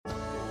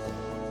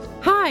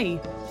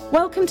Hi,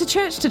 welcome to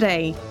church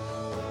today.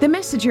 The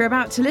message you're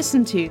about to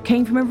listen to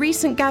came from a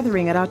recent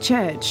gathering at our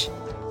church.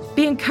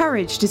 Be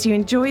encouraged as you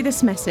enjoy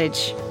this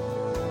message.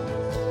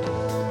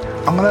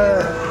 I'm going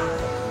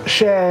to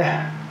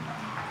share,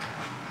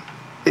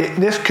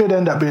 this could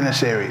end up being a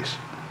series.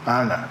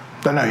 I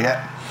don't know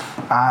yet.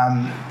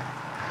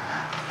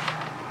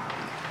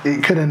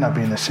 It could end up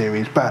being a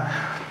series, but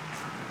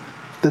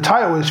the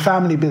title is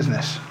Family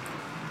Business.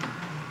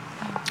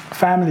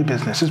 Family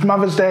Business. It's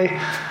Mother's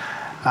Day,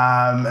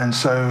 and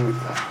so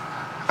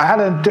I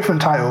had a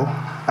different title,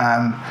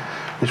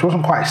 which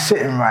wasn't quite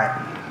sitting right,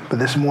 but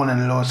this morning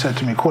the Lord said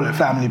to me, call it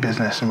Family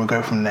Business, and we'll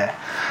go from there.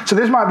 So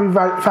this might be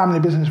Family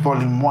Business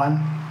Volume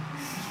 1,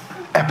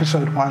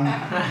 Episode 1,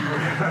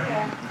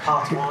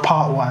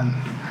 Part 1.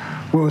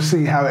 We'll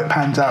see how it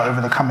pans out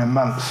over the coming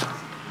months.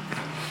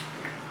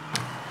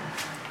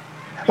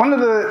 One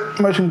of the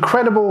most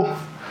incredible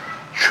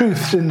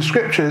truths in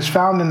Scripture is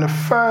found in the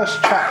first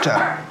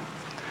chapter.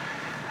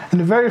 In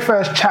the very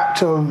first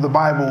chapter of the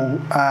Bible,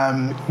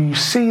 you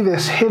see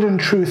this hidden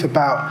truth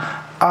about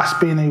us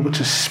being able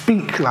to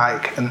speak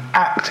like and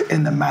act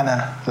in a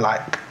manner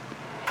like.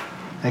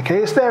 Okay,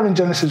 it's there in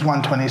Genesis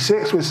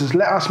 1:26, which says,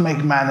 let us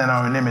make man in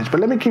our own image. But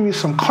let me give you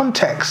some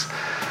context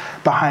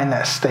behind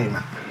that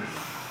statement.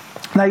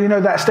 Now, you know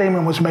that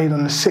statement was made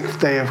on the sixth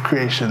day of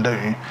creation,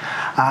 don't you?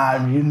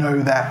 You know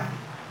that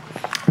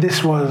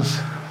this was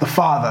the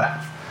Father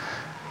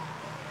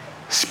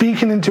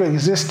speaking into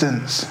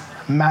existence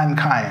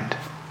mankind,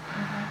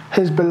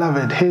 his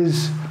beloved,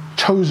 his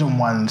chosen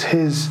ones,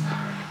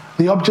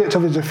 the object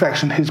of his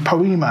affection, his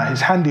poema,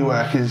 his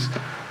handiwork, his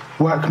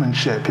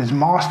workmanship, his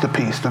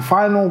masterpiece, the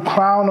final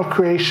crown of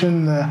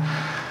creation, the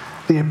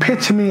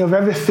epitome of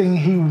everything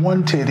he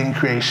wanted in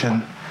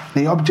creation,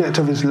 the object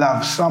of his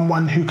love,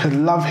 someone who could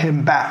love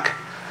him back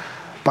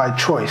by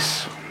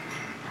choice.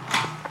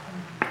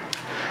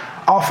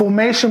 Our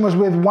formation was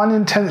with one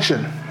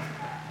intention,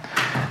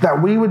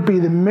 that we would be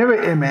the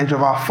mirror image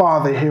of our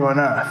Father here on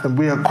earth. And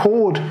we are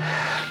called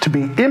to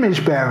be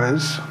image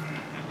bearers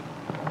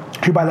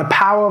who, by the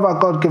power of our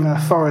God-given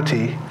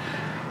authority,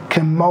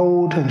 can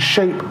mold and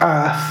shape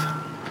earth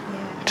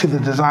to the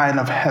design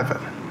of heaven.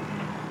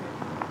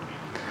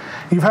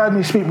 You've heard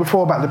me speak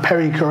before about the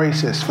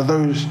perichoresis. For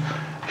those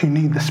who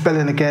need the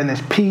spelling again,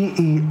 it's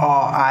Perichoresis.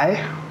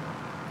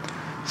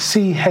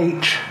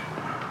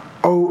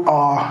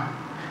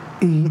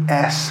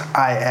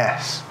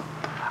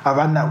 I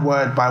ran that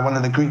word by one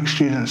of the Greek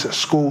students at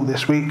school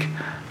this week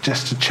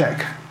just to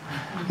check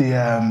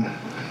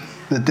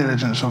the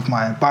diligence of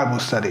my Bible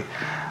study.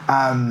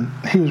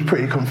 He was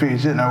pretty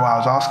confused. He didn't know why I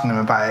was asking him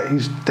about it.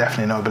 He's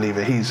definitely not a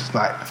believer. He's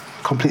like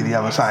completely the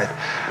other side.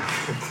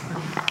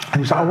 And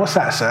he was like, oh, what's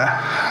that, sir?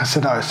 I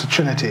said, oh, it's the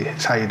Trinity.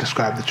 It's how you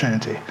describe the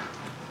Trinity.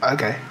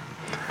 Okay.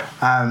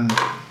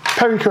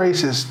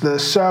 Perichoresis, the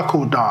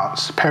circle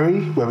dance.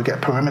 Peri, where we get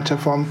perimeter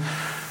from.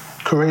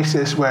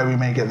 Choresis, where we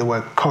may get the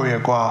word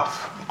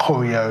choreograph,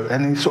 choreo,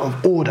 any sort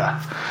of order.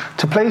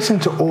 To place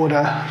into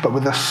order, but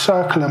with a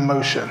circular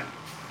motion.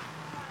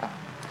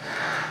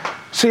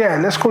 So yeah,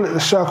 let's call it the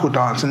circle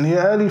dance. And the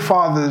early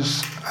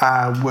fathers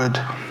would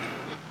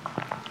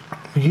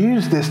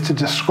use this to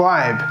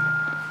describe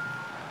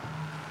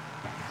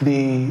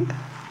the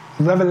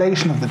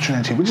revelation of the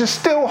Trinity, which is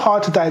still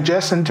hard to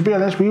digest, and to be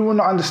honest, we will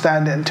not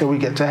understand it until we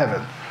get to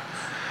heaven.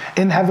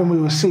 In heaven, we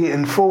will see it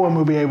in full, and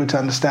we'll be able to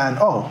understand,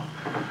 oh,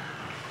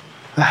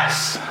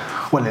 that's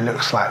what it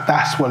looks like.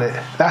 That's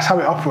how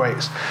it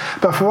operates.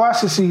 But for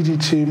us, it's easy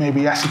to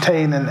maybe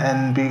ascertain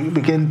and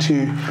begin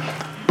to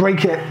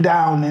break it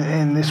down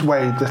in this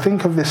way, to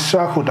think of this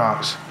circle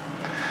dance.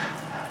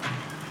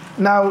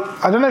 Now,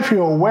 I don't know if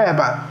you're aware,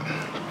 but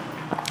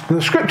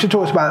the Scripture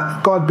talks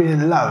about God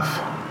being love.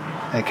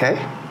 Okay?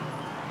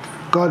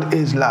 God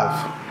is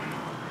love.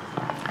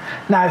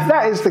 Now, if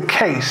that is the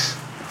case,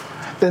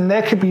 then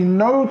there could be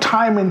no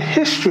time in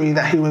history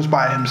that he was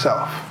by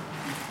himself.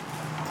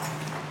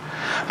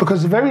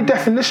 Because the very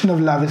definition of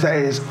love is that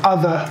it is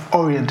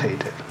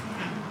other-orientated.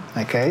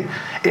 Okay?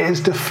 It is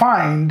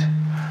defined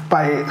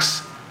by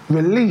its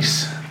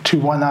release to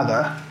one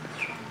another,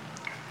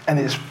 and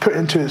it's put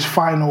into its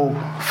final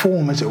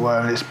form, as it were,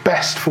 and its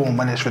best form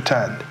when it's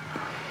returned.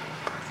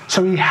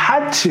 So he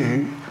had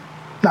to,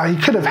 now he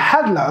could have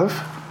had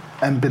love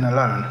and been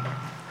alone.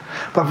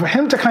 But for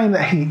him to claim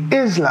that he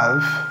is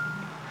love,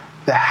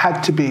 there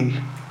had to be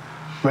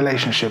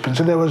relationship. And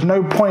so there was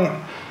no point,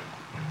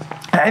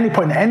 at any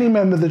point, any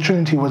member of the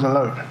Trinity was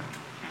alone.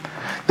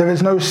 There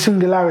is no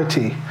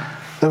singularity.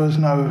 There was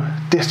no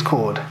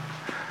discord.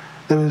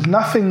 There was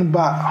nothing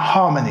but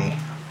harmony.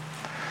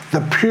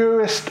 The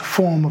purest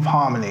form of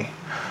harmony.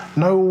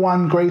 No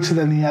one greater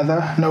than the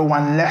other. No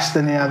one less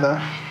than the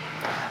other.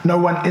 No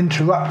one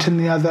interrupting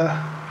the other.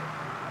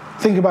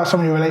 Think about some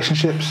of your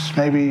relationships,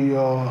 maybe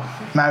your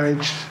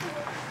marriage,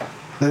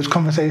 those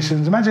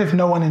conversations. Imagine if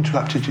no one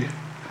interrupted you.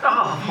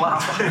 Oh, wow.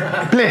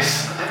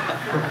 Bliss.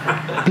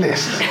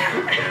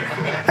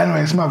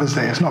 Anyway, it's Mother's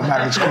Day. It's not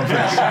marriage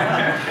conference.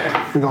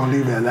 We're going to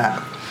leave it at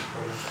that.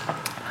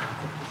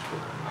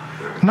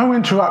 No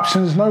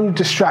interruptions, no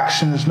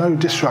distractions, no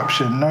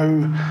disruption,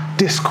 no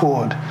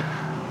discord,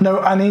 no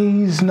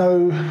unease,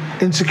 no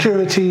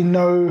insecurity,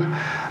 no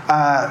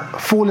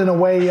falling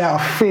away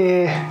out of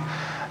fear,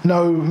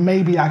 no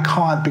maybe I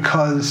can't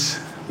because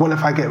what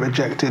if I get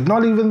rejected?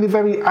 Not even the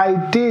very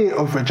idea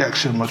of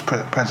rejection was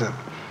present.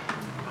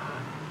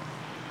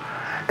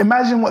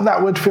 Imagine what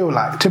that would feel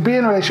like, to be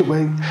in a relationship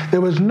where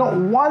there was not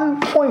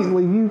one point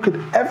where you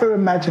could ever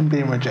imagine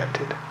being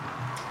rejected.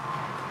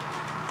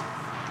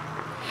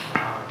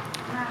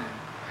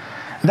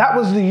 That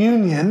was the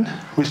union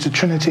which the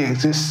Trinity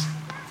exists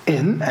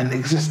in and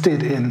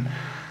existed in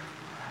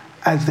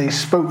as they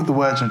spoke the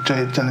words of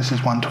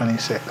Genesis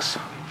 1:26.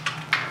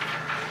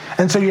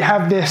 And so you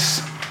have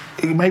this,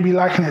 you maybe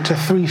liken it to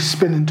 3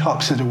 spinning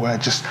tops, as it were,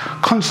 just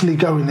constantly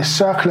going, this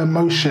circular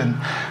motion,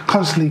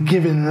 constantly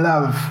giving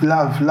love,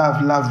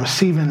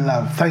 receiving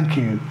love, thank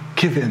you,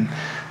 giving,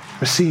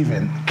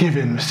 receiving,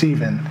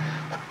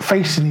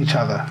 facing each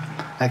other.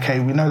 Okay,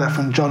 we know that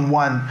from John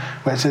 1,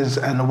 where it says,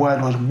 and the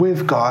word was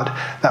with God.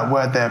 That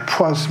word there,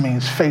 pros,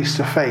 means face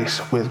to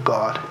face with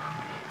God.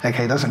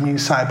 Okay, it doesn't mean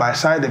side by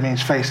side, it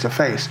means face to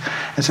face.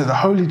 And so the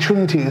Holy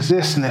Trinity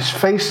exists in this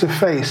face to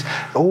face,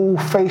 all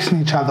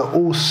facing each other,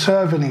 all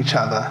serving each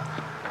other.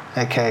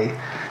 Okay,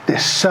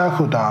 this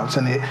circle dance,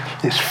 and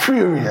it's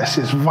furious,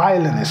 it's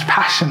violent, it's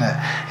passionate,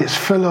 it's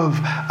full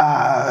of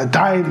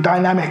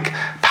dynamic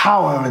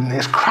power, and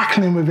it's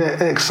crackling with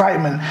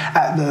excitement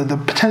at the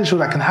potential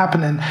that can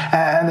happen,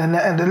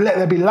 and let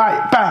there be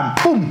light, bam,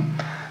 boom,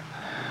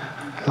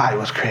 light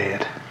was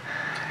created.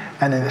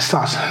 And then it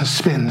starts to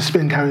spin, the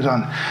spin carries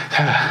on.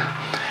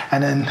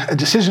 And then a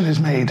decision is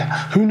made.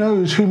 Who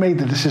knows who made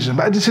the decision?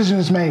 But a decision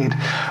is made.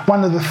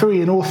 One of the 3,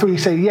 and all 3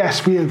 say,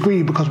 yes, we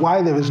agree, because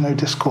why? There is no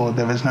discord,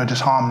 there is no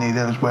disharmony,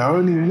 we're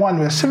only one,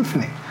 we're a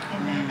symphony.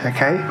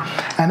 Okay?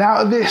 And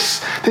out of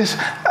this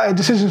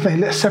decision is made.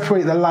 Let's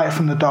separate the light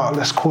from the dark.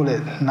 Let's call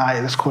it night,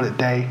 let's call it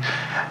day.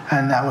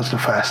 And that was the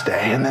first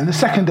day. And then the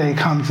second day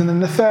comes, and then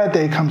the third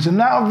day comes.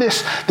 And out of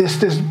this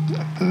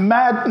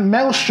mad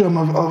maelstrom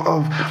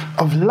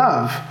of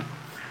love,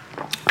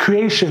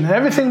 creation, and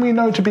everything we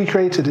know to be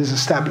created is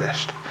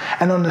established.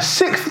 And on the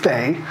 6th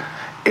day,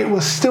 it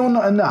was still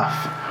not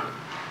enough.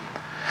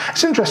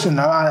 It's interesting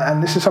though,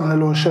 and this is something the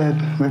Lord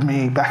shared with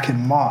me back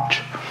in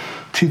March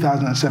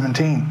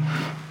 2017,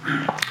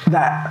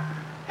 that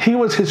he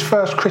was his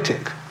first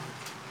critic.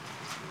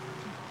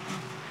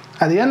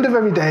 At the end of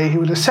every day, he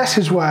would assess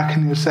his work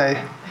and he would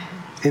say,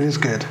 it is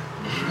good.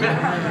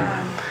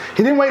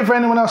 He didn't wait for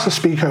anyone else to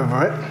speak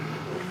over it.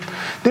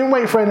 Didn't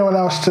wait for anyone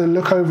else to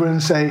look over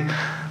and say,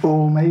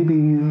 well,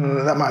 maybe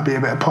that might be a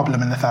bit of a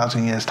problem in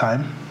 1,000 years'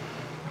 time.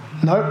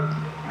 No.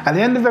 At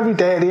the end of every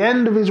day, at the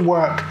end of his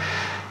work,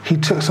 he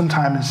took some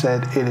time and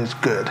said, it is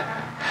good.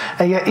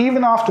 And yet,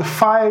 even after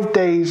 5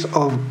 days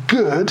of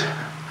good,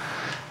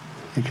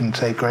 you can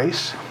say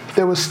grace,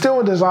 there was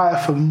still a desire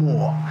for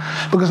more.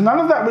 Because none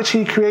of that which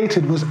he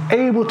created was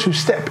able to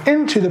step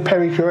into the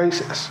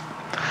perichoresis.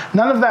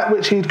 None of that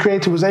which he had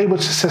created was able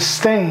to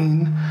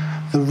sustain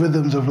the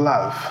rhythms of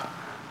love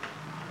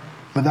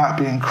without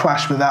being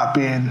crushed, without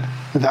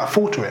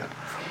faltering.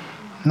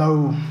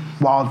 No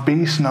wild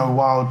beast, no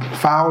wild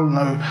fowl,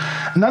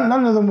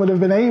 none of them would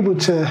have been able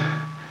to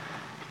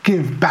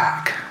give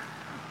back.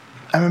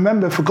 And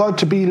remember, for God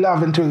to be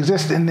love and to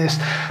exist in this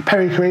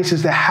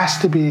perichoresis, there has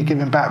to be a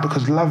giving back,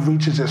 because love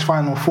reaches its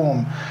final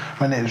form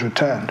when it is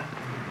returned.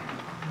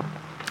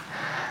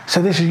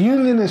 So this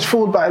union is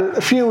fueled by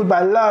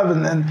love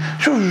and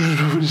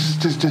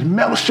this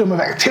maelstrom of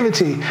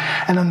activity.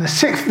 And on the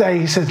 6th day,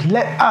 he says,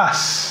 let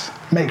us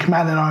make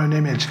man in our own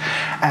image.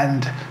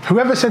 And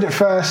whoever said it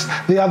first,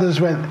 the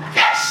others went,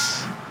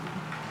 yes,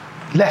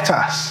 let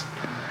us,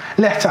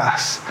 let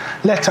us,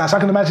 let us. I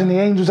can imagine the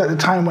angels at the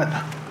time went,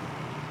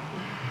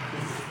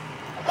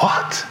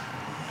 what?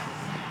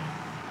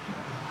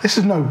 This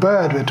is no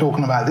bird we're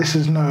talking about. This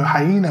is no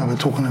hyena we're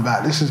talking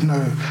about. This is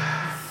no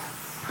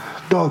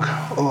dog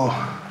or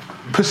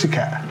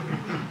pussycat.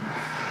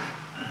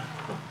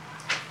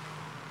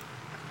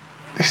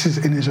 This is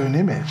in his own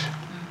image.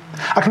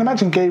 I can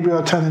imagine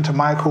Gabriel turning to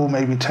Michael,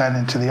 maybe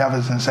turning to the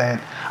others and saying,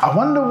 I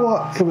wonder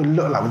what it would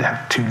look like. Would it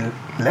have 2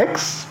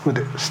 legs? Would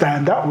it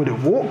stand up? Would it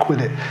walk?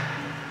 Would it?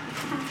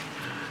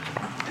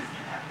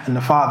 And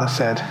the Father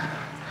said,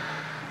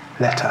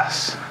 let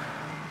us.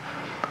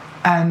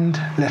 And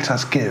let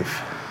us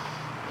give.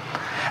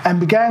 And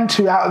began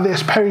to, out of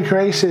this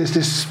perichoresis,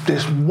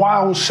 this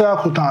wild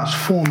circle dance,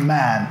 form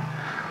man.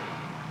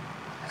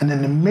 And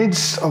in the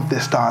midst of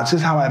this dance,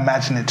 this is how I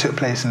imagine it took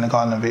place in the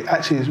Garden of Eden.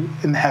 Actually, it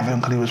was in heaven,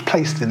 because he was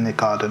placed in the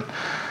garden.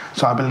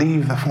 So I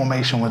believe the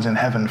formation was in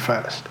heaven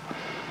first.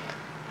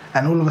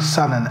 And all of a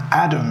sudden,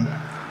 Adam,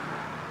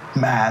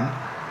 man,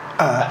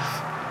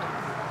 earth,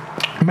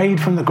 made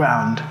from the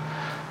ground.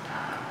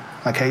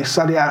 Okay,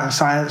 study out in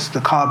science,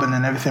 the carbon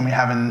and everything we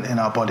have in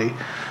our body.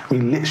 We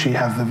literally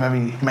have the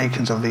very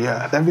makings of the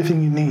earth.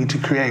 Everything you need to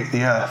create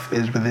the earth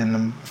is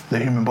within the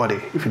human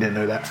body, if you didn't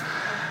know that.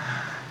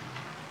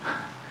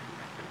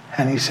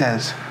 And he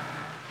says,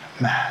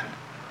 man.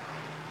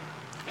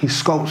 he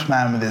sculpts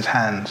man with his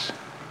hands.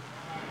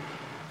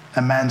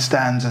 And man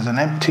stands as an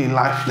empty,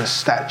 lifeless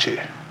statue.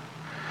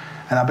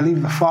 And I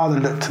believe the Father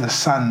looked to the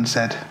Son and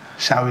said,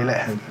 shall we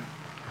let him?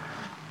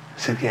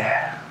 He said,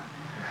 yeah.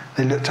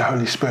 They looked to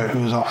Holy Spirit,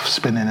 who was off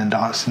spinning and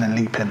dancing and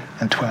leaping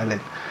and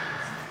twirling,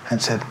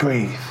 and said,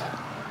 breathe.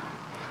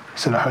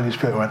 So the Holy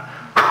Spirit went,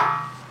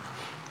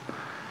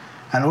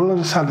 and all of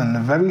a sudden, the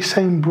very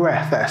same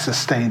breath that has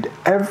sustained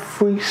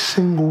every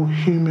single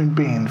human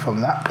being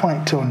from that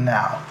point till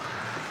now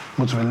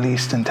was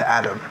released into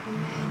Adam.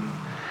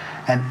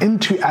 And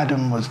into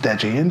Adam was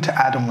Deji, into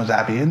Adam was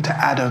Abby, into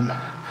Adam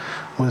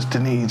was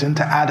Denise,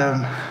 into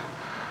Adam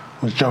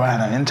was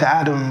Joanna, into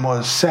Adam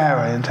was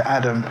Sarah, into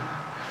Adam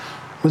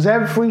was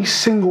every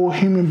single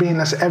human being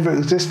that's ever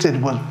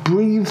existed was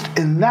breathed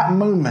in that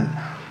moment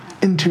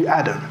into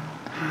Adam.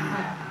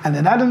 And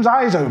then Adam's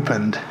eyes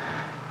opened,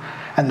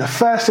 and the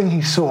first thing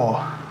he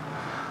saw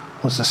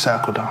was the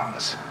circle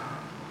dance.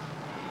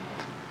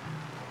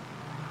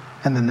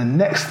 And then the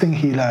next thing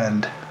he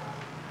learned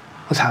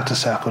was how to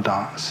circle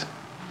dance.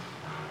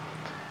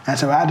 And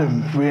so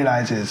Adam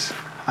realizes,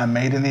 I'm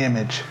made in the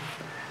image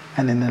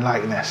and in the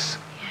likeness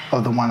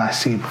of the one I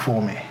see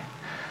before me.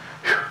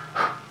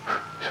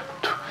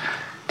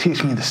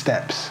 Teach me the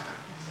steps.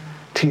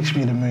 Teach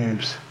me the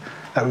moves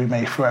that we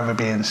may forever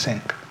be in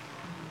sync.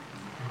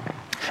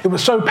 It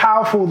was so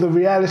powerful, the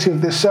reality of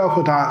this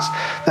circle dance,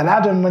 that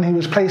Adam, when he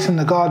was placed in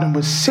the garden,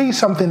 would see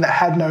something that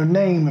had no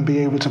name and be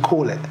able to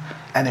call it.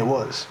 And it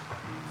was.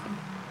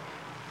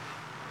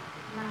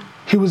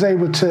 He was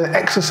able to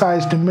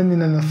exercise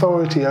dominion and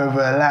authority over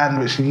a land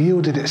which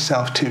yielded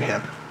itself to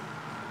him.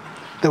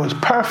 There was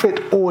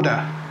perfect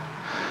order.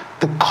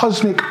 The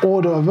cosmic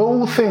order of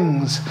all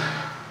things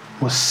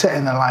was set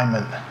in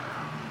alignment,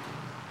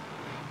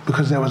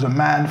 because there was a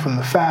man from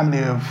the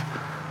family of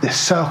this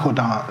circle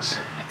dance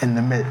in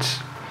the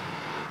midst.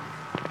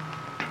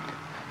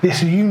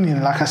 This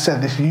union, like I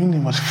said, this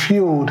union was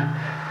fueled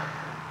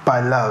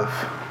by love.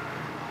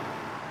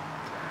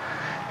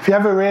 If you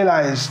ever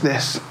realize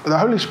this, the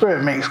Holy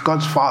Spirit makes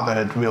God's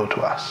fatherhood real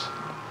to us.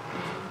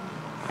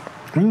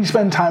 When you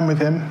spend time with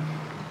him,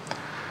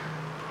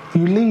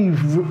 you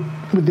leave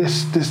with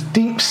this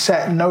deep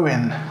set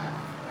knowing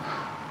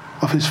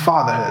of his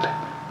fatherhood.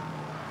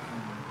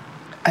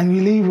 And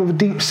you leave with a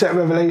deep set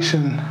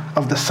revelation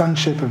of the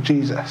sonship of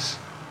Jesus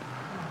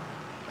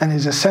and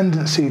his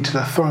ascendancy to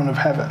the throne of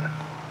heaven.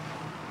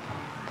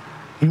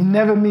 You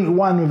never meet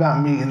one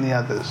without meeting the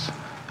others.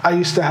 I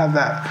used to have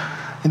that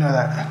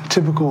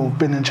typical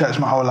been in church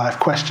my whole life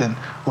question,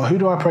 well, who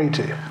do I pray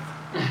to?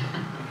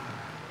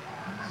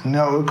 You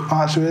know what the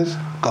answer is?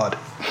 God.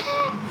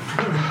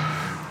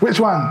 Which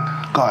one?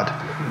 God.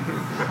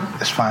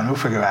 It's fine, we'll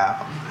figure it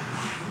out.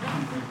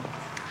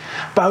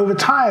 But over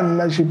time,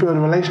 as you build a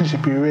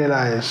relationship, you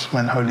realize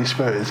when Holy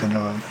Spirit is in the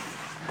room.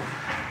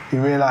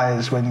 You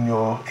realize when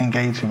you're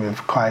engaging with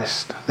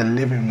Christ, the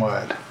living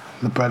word,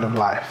 the bread of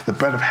life, the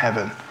bread of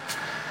heaven.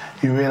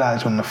 You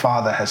realize when the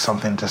Father has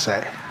something to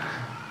say.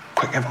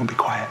 Quick, everyone be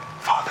quiet.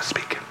 Father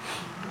speaking.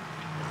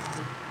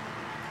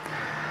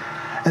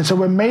 And so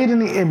we're made in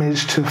the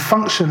image to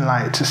function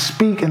like, to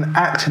speak and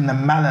act in the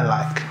manner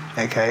like,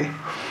 okay?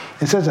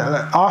 It says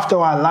that after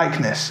our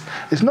likeness,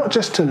 it's not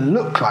just to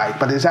look like,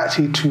 but it's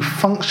actually to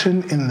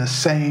function in the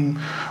same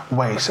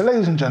way. So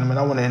ladies and gentlemen,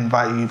 I want to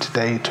invite you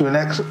today to an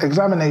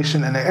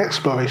examination and an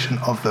exploration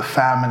of the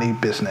family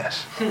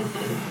business.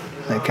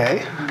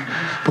 Okay?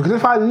 Because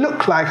if I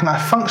look like and I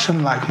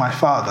function like my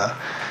father,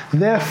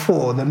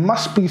 therefore there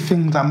must be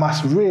things I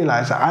must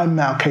realize that I'm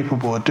now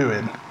capable of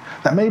doing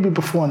that maybe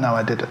before now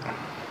I didn't.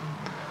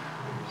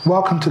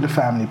 Welcome to the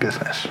family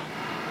business.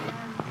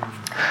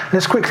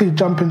 Let's quickly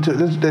jump into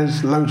it.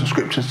 There's loads of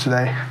scriptures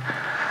today.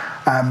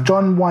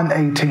 John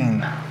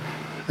 1:18.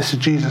 This is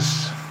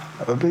Jesus.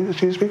 I believe it's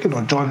Jesus speaking,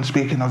 or John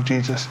speaking of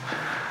Jesus.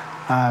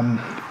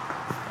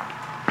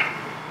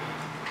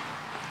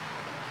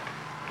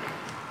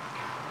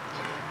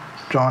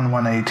 John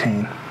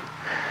 1:18.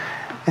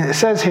 And it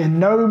says here,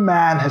 no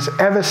man has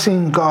ever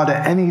seen God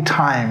at any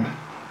time.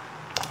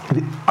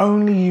 The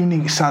only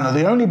unique Son, or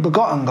the only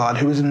begotten God,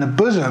 who is in the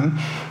bosom,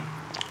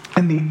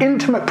 in the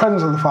intimate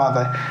presence of the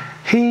Father,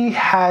 he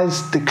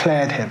has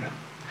declared him.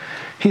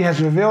 He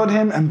has revealed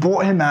him and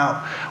brought him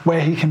out where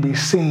he can be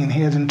seen.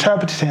 He has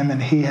interpreted him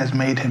and he has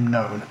made him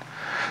known.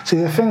 See,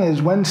 the thing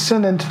is, when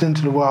sin entered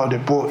into the world,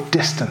 it brought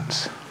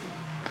distance.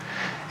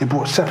 It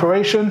brought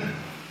separation.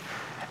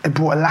 It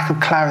brought a lack of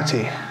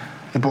clarity.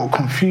 It brought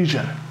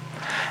confusion.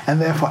 And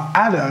therefore,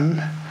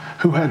 Adam,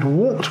 who had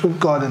walked with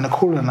God in the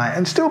cool of the night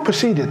and still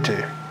proceeded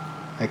to,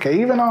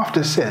 okay, even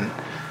after sin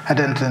had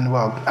entered in the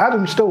world,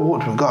 Adam still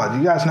walked with God.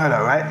 You guys know that,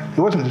 right?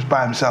 He wasn't just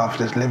by himself,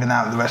 just living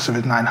out the rest of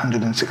his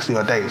 960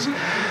 odd days.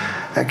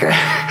 Okay?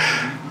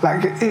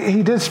 Like,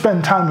 he did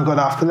spend time with God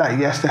after that.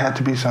 Yes, there had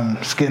to be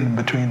some skin in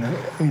between,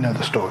 you know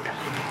the story.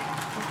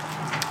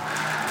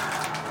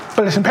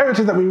 But it's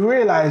imperative that we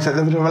realize that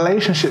there was a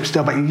relationship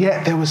still, but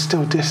yet there was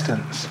still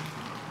distance.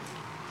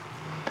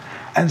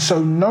 And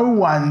so no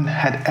one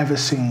had ever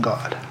seen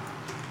God.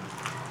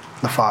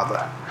 the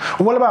Father.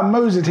 Or what about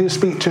Moses, who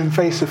speak to him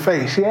face to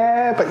face?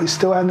 Yeah, but you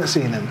still hadn't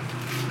seen him.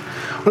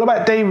 What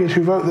about David,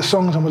 who wrote the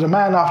songs and was a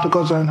man after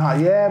God's own heart?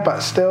 Yeah, but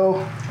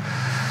still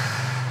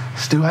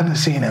hadn't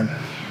seen him.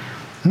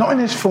 Not in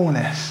his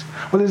fullness.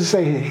 What does it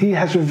say here? He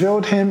has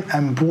revealed him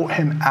and brought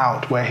him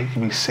out where he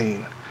can be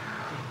seen.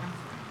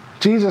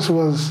 Jesus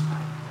was,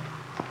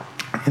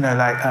 you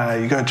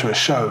go to a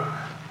show,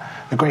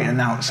 the great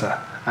announcer,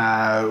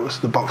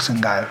 was the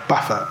boxing guy,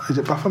 Buffer. Is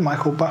it Buffer?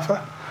 Michael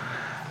Buffer?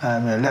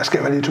 Let's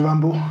get ready to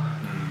rumble.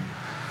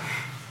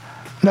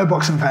 No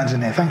boxing fans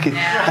in here, thank you.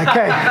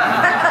 Okay.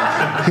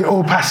 You're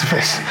all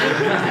pacifists.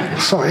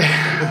 Sorry.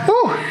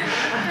 Woo.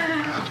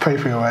 Pray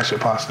for your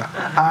worship, Pastor.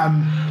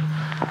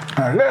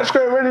 Let's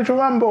get ready to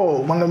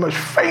rumble. One of the most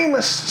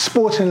famous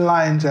sporting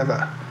lines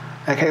ever.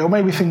 Okay, or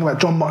maybe think about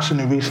John Motson,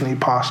 who recently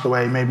passed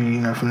away, maybe,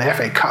 from the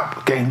FA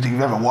Cup games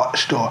you've ever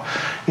watched, or,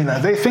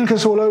 they think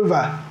it's all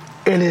over.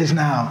 It is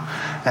now.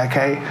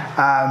 Okay.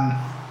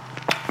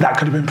 That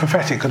could have been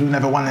prophetic because we've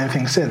never won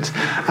anything since.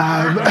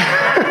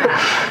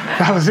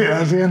 That was it.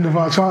 That was the end of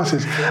our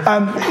chances.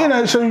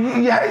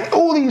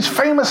 All these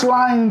famous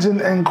lines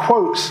and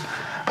quotes,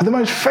 but the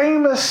most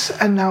famous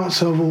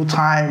announcer of all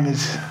time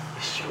is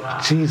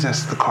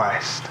Jesus the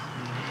Christ.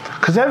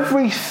 Because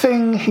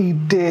everything he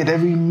did,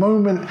 every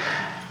moment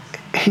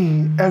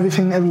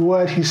every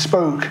word he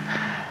spoke,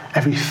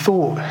 every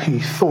thought he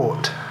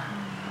thought,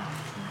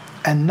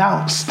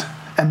 announced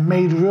and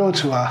made real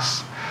to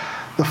us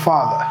the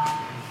Father.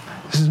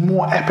 This is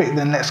more epic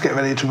than Let's Get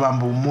Ready to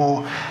Rumble,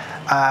 more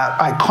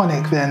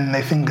iconic than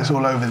They Think It's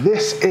All Over.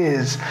 This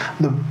is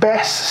the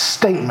best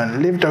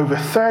statement lived over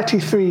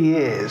 33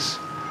 years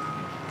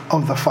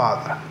of the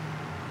Father.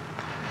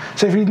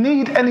 So if you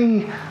need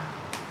any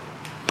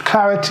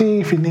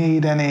clarity, if you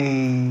need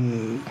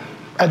any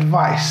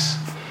advice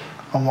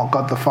on what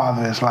God the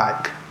Father is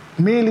like,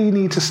 merely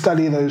need to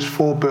study those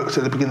 4 books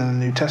at the beginning of the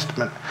New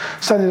Testament.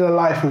 Study the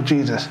life of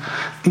Jesus.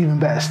 Even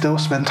better still,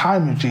 spend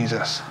time with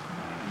Jesus.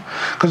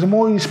 Because the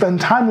more you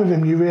spend time with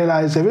him, you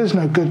realize there is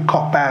no good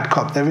cop, bad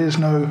cop. There is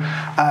no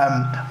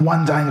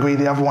one's angry,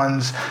 the other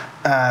one's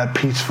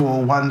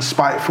peaceful, one's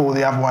spiteful,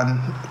 the other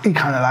one, he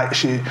kind of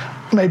likes you.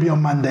 Maybe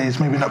on Mondays,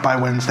 maybe not by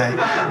Wednesday.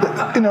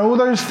 All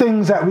those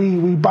things that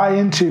we buy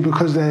into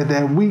because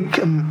they're weak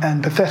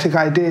and pathetic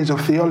ideas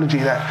of theology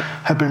that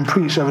have been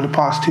preached over the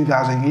past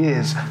 2,000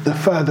 years, the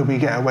further we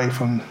get away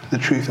from the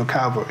truth of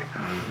Calvary.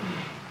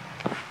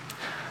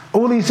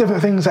 All these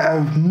different things that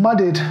have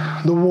muddied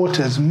the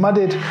waters,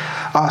 muddied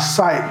our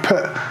sight,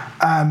 put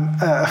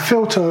a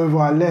filter over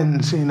our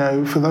lens,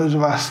 for those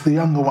of us, the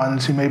younger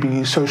ones who maybe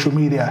use social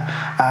media,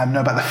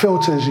 know about the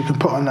filters you can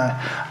put on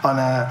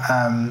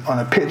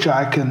a picture.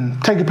 I can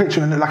take a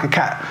picture and look like a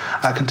cat.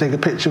 I can take a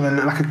picture and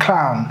look like a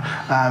clown.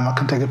 I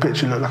can take a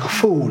picture and look like a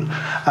fool.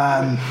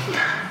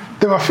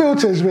 There are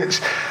filters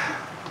which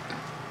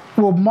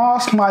will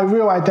mask my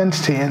real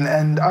identity,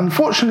 and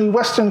unfortunately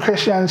Western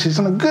Christianity has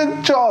done a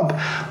good job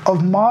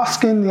of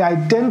masking the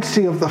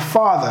identity of the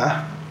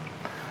Father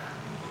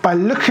by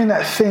looking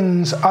at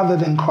things other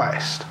than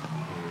Christ.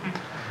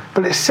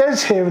 But it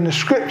says here in the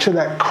scripture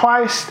that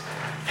Christ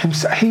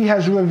himself, he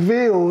has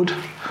revealed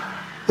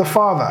the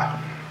Father.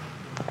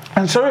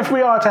 And so if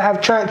we are to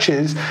have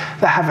churches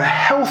that have a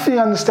healthy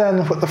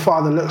understanding of what the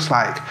Father looks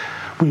like,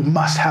 we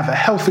must have a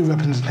healthy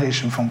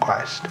representation from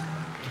Christ.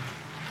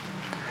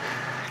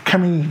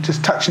 Can we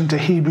just touch into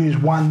Hebrews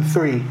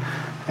 1:3?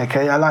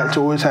 Okay, I like to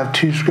always have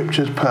 2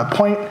 scriptures per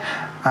point,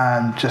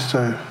 just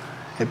so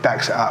it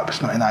backs it up.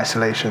 It's not in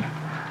isolation.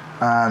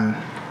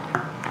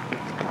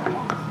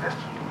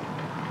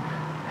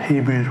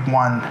 Hebrews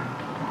 1,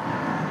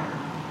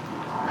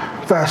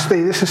 verse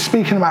 3. This is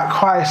speaking about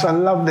Christ. I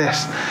love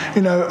this.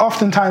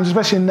 Oftentimes,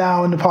 especially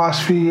now in the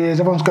past few years,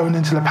 everyone's going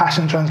into the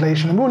Passion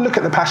Translation, and we'll look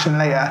at the Passion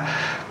later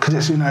because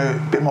it's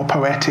a bit more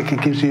poetic.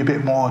 It gives you a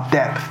bit more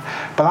depth.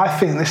 But I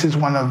think this is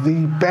one of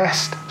the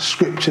best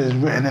scriptures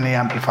written in the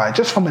Amplified,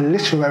 just from a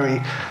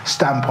literary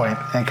standpoint.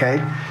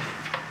 Okay,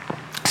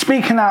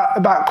 speaking out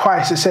about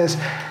Christ, it says,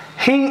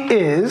 "He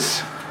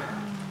is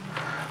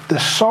the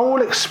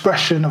sole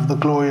expression of the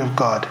glory of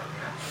God."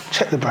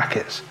 Check the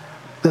brackets.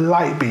 The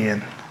light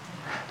being,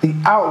 the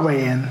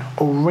outraying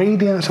or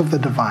radiance of the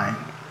divine.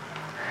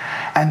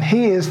 And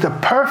he is the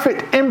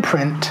perfect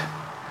imprint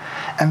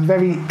and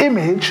very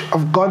image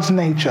of God's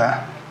nature,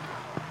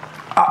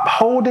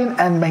 upholding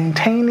and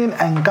maintaining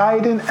and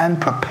guiding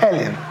and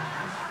propelling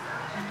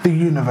the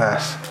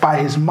universe by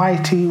his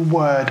mighty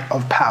word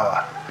of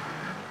power.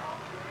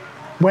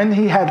 When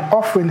he had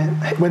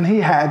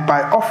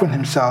by offering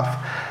himself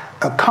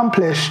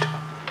accomplished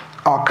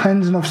our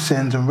cleansing of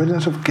sins and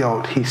riddance of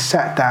guilt, he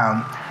sat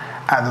down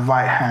at the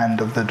right hand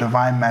of the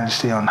divine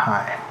majesty on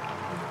high.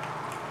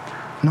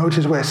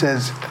 Notice where it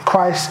says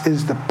Christ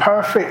is the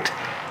perfect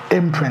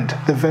imprint,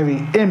 the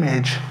very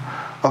image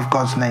of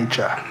God's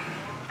nature.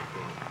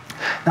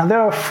 Now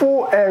there are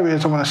 4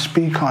 areas I want to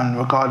speak on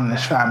regarding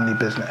this family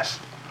business,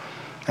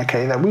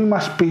 okay, that we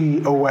must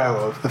be aware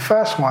of. The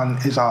first one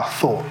is our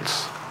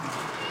thoughts.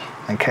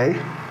 Okay,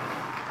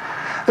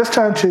 let's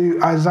turn to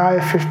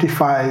Isaiah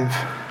 55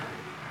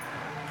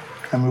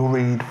 and we'll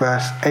read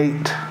verse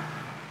 8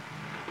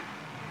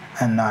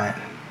 and 9.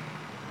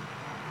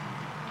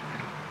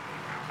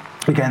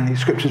 Again, these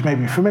scriptures may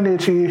be familiar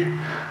to you.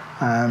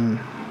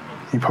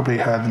 You probably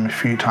heard them a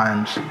few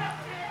times.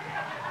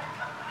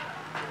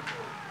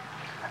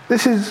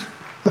 This is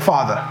the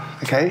Father,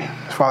 okay?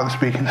 The Father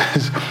speaking.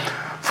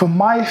 For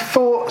my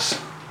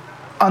thoughts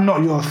are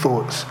not your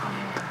thoughts,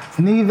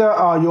 neither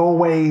are your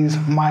ways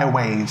my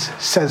ways,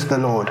 says the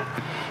Lord.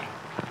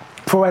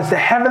 For as the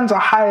heavens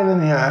are higher than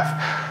the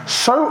earth,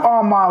 so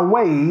are my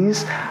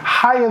ways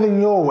higher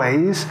than your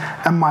ways,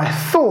 and my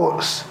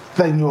thoughts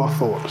than your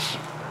thoughts.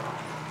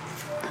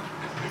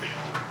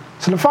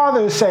 So the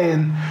Father is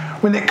saying,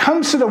 when it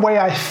comes to the way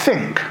I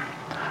think,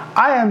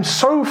 I am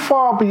so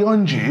far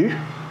beyond you.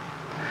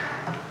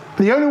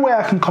 The only way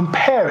I can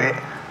compare it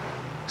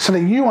so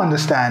that you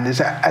understand is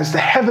that as the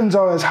heavens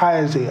are as high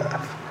as the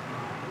earth.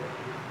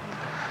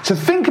 So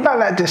think about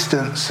that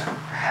distance.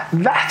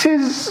 That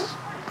is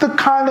the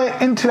kind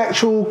of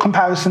intellectual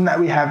comparison that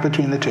we have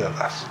between the two of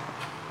us.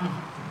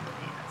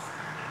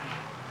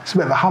 It's a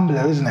bit of a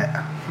humbler, isn't it?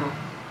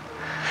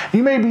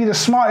 You may be the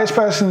smartest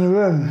person in the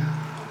room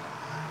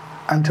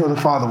until the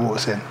Father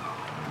walks in.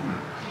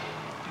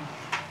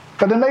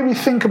 But then maybe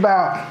think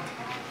about...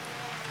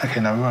 Okay,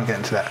 no, we won't get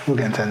into that. We'll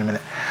get into that in a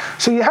minute.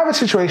 So you have a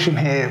situation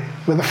here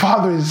where the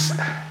Father is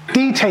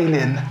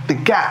detailing the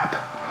gap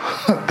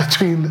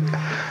between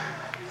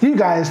you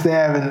guys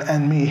there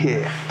and me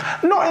here.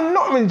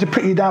 Not really to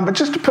put you down, but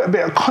just to put a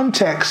bit of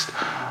context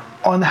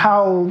on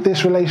how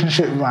this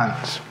relationship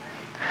runs.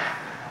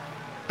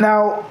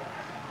 Now,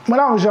 when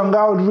I was younger,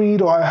 I would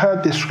read or I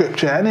heard this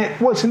scripture, and it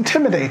was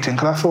intimidating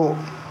because I thought,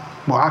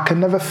 well, I can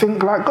never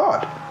think like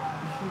God.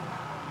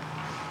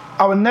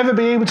 I would never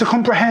be able to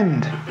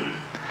comprehend.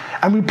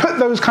 And we put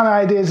those kind of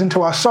ideas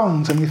into our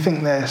songs and we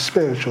think they're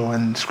spiritual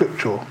and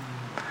scriptural.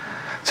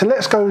 So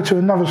let's go to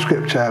another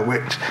scripture,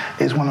 which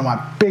is one of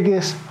my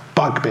biggest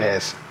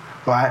bugbears,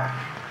 right?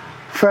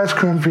 1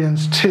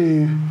 Corinthians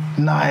 2,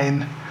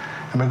 9,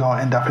 and we're going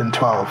to end up in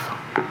 12.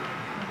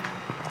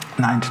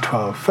 9 to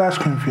 12. 1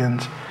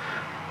 Corinthians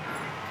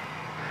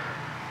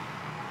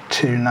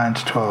 2, 9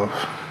 to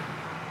 12.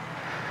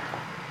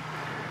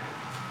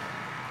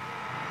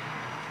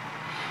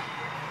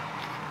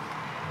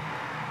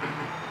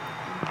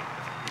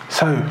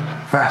 So,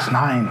 verse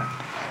 9,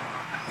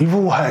 you've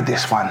all heard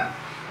this one.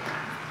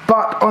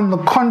 But on the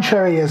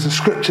contrary, as the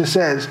scripture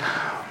says,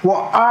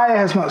 what eye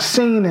has not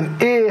seen and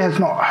ear has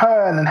not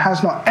heard and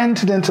has not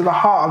entered into the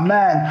heart of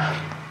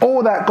man,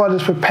 all that God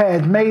has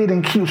prepared, made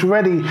and keeps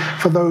ready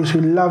for those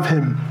who love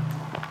him,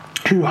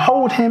 who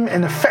hold him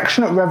in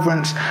affectionate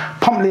reverence,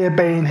 promptly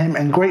obeying him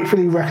and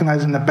gratefully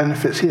recognizing the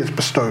benefits he has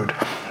bestowed.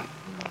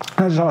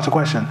 I'll just ask a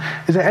question.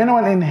 Is there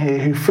anyone in here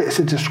who fits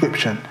the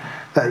description?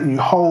 That you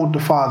hold the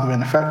Father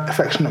in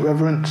affectionate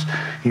reverence,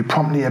 you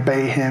promptly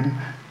obey him.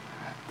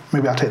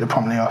 Maybe I'll take the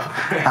promptly off.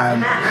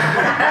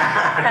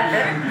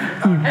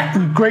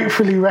 You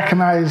gratefully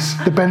recognize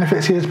the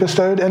benefits he has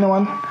bestowed.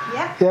 Anyone?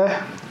 Yeah.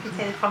 Yeah? You can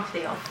take the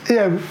promptly off.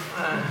 Yeah,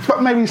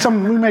 but maybe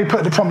we may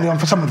put the promptly on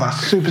for some of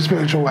us, super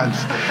spiritual ones.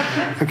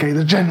 Okay,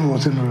 the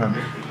generals in the room.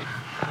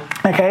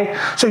 Okay,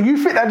 so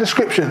you fit that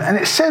description, and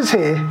it says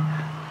here,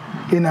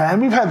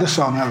 and we've heard the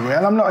song, haven't we?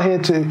 And I'm not here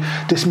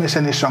to dismiss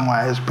any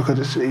songwriters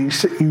because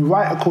you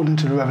write according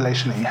to the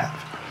revelation that you have.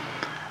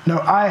 No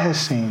eye has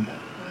seen,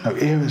 no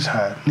ear has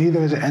heard,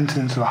 neither has it entered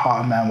into the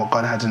heart of man what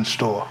God has in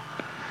store.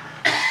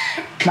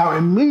 Now,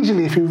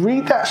 immediately, if you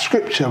read that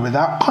scripture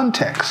without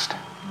context,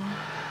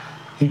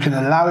 you can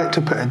allow it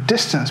to put a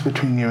distance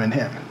between you and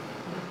him.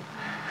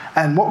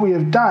 And what we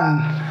have done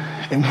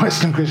in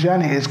Western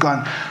Christianity is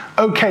gone,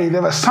 okay,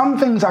 there are some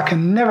things I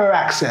can never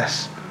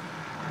access.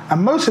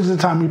 And most of the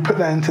time we put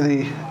that into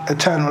the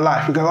eternal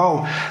life. We go,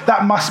 oh,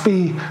 that must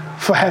be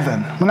for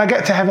heaven. When I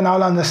get to heaven,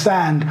 I'll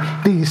understand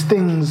these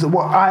things,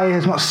 what eye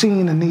has not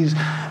seen, and these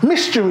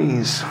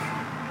mysteries.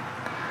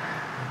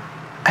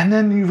 And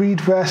then you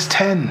read verse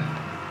 10.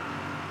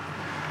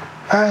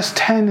 Verse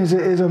 10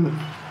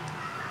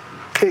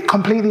 it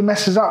completely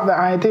messes up that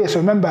idea. So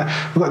remember,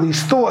 we've got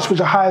these thoughts which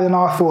are higher than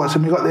our thoughts,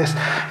 and we've got this,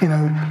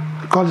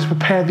 God has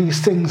prepared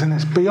these things, and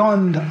it's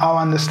beyond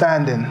our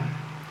understanding.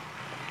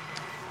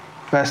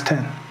 Verse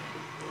 10.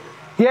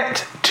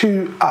 Yet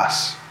to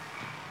us.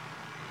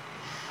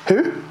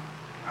 Who?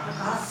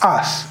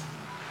 Us.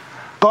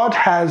 God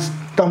has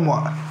done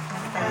what?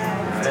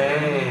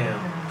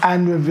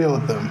 And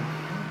revealed them.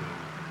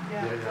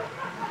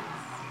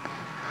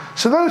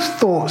 So those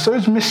thoughts,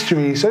 those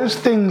mysteries, those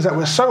things that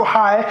were so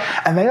high,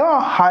 and they are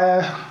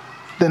higher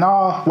than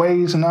our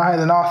ways and higher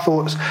than our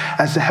thoughts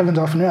as the heavens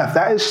are from the earth.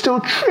 That is still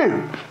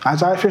true.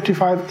 Isaiah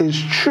 55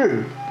 is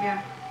true.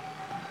 Yeah.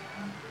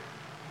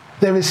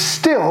 There is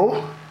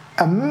still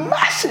a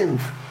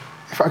massive,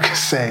 if I could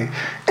say,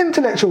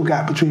 intellectual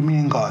gap between me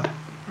and God.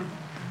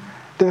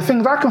 There are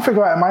things I can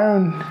figure out in my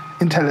own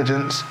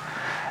intelligence,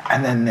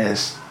 and then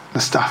there's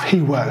the stuff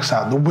he works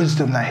out, the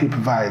wisdom that he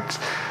provides.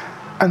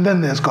 And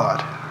then there's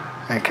God,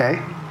 okay?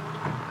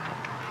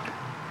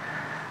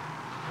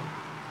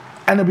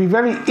 And it'll be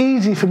very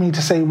easy for me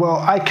to say, well,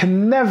 I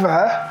can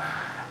never,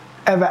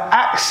 ever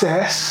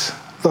access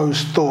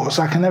those thoughts.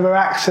 I can never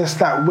access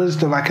that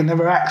wisdom. I can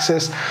never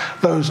access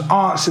those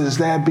answers.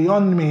 They're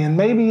beyond me. And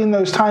maybe in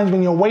those times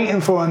when you're waiting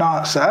for an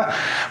answer,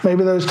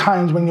 maybe those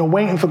times when you're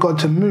waiting for God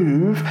to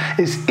move,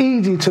 it's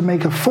easy to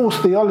make a false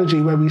theology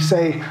where we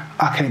say,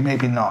 okay,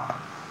 maybe not.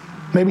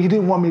 Maybe he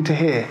didn't want me to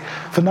hear.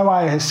 For no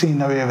eye has seen,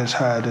 no ear has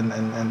heard,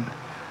 and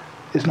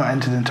it's not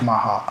entered into my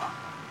heart.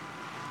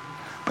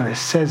 But it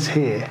says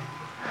here,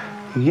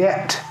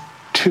 yet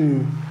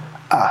to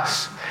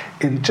us.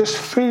 In just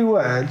 3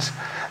 words,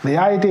 the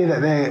idea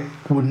that there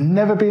would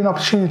never be an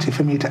opportunity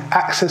for me to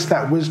access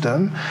that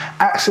wisdom,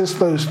 access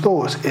those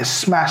thoughts, is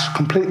smashed,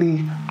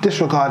 completely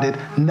disregarded.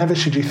 Never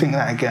should you think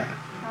that again.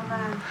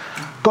 Amen.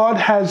 God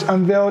has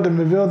unveiled and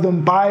revealed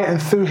them by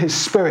and through his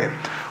Spirit.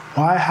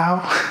 Why? How?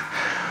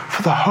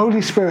 For the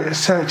Holy Spirit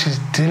searches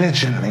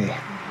diligently,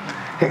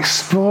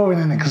 exploring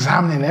and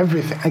examining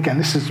everything. Again,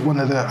 this is one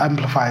of the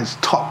Amplify's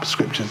top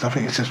scriptures. I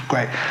think it's just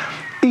great.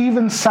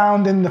 Even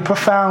sounding the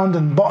profound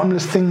and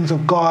bottomless things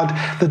of God,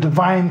 the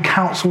divine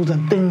counsels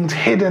and things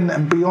hidden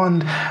and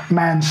beyond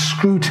man's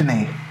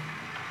scrutiny.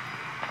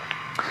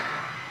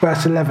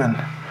 Verse 11.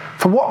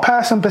 For what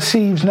person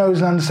perceives, knows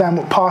and understands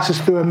what passes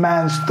through a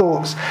man's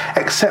thoughts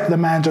except the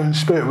man's own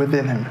spirit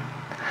within him?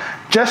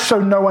 Just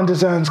so no one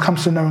discerns,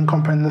 comes to know and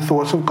comprehend the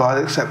thoughts of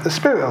God except the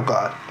Spirit of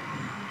God.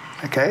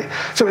 Okay?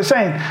 So it's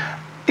saying,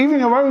 even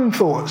your own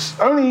thoughts,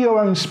 only your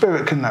own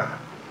spirit can know.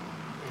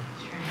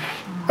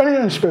 Only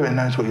your own spirit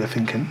knows what you're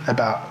thinking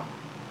about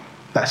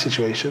that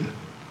situation.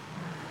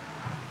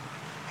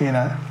 You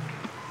know?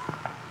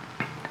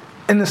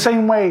 In the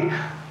same way,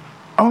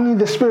 only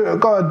the Spirit of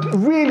God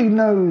really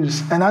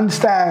knows and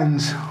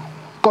understands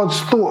God's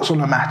thoughts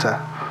on a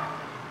matter.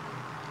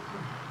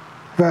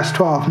 Verse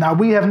 12, now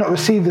we have not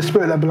received the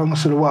Spirit that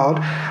belongs to the world,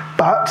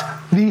 but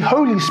the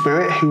Holy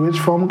Spirit who is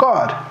from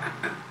God,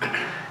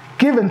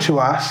 given to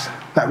us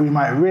that we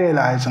might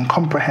realize and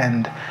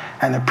comprehend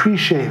and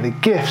appreciate the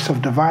gifts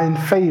of divine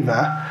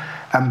favor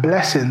and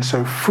blessing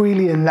so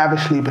freely and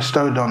lavishly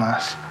bestowed on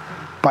us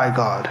by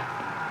God.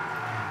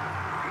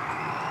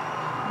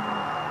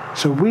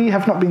 So we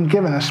have not been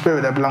given a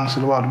spirit that belongs to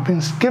the world. We've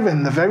been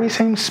given the very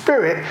same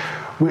Spirit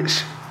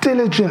which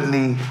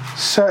diligently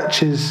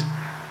searches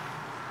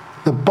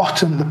the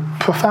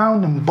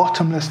profound and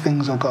bottomless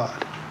things of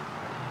God.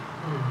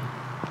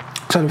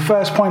 So the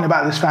first point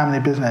about this family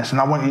business, and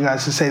I want you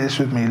guys to say this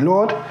with me.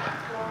 Lord.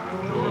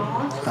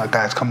 Oh,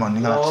 guys, come on,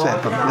 you're going to have to say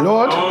it. But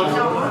Lord,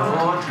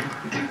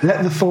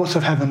 let the thoughts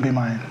of heaven be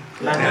mine.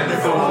 Let the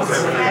thoughts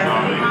of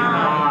heaven be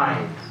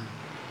mine.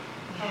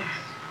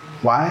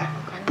 Why?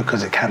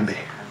 Because it can be.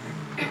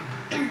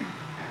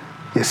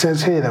 It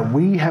says here that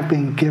we have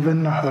been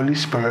given the Holy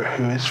Spirit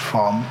who is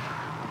from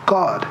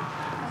God.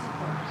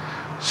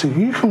 So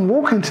you can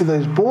walk into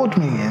those board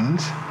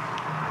meetings,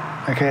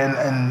 okay,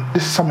 and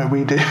this is something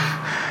we do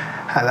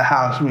at the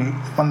house.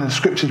 One of the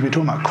scriptures we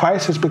talk about,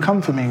 Christ has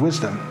become for me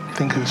wisdom. I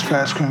think it's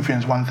 1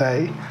 Corinthians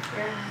 1:30.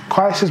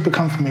 Christ has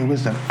become for me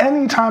wisdom.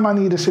 Anytime I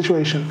need a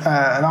situation,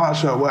 an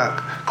answer at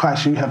work,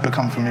 Christ, you have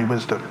become for me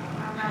wisdom.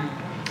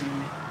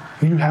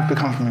 You have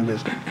become for me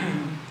wisdom.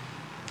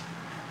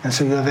 And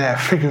so you're there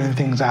figuring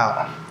things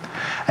out.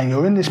 And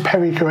you're in this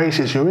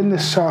perichoresis, you're in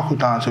this circle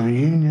dance of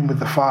union with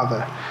the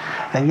Father.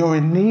 And you're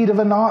in need of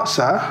an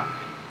answer,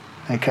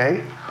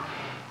 okay?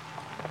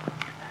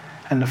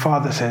 And the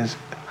Father says,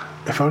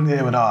 if only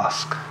they would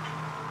ask,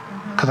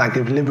 because I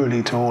give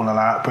liberally to all and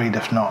I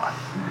upbraideth not.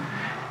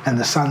 And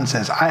the Son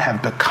says, I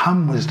have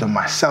become wisdom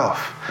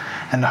myself.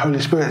 And the Holy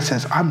Spirit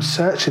says, I'm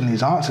searching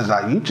these answers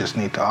out, you just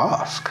need to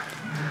ask.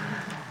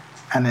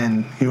 And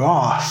then you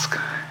ask,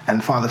 and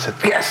the Father said,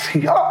 yes,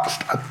 he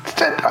asked.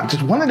 I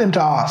just wanted him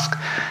to ask.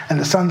 And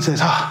the Son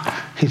says,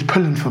 he's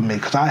pulling for me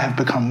because I have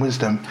become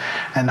wisdom.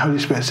 And the Holy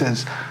Spirit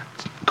says,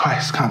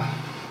 Christ, come.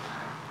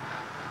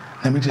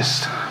 Let me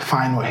just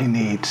find what he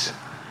needs.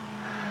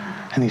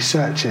 And he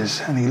searches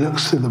and he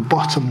looks through the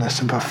bottomless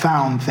and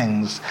profound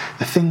things,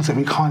 the things that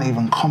we can't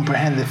even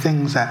comprehend, the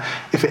things that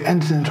if it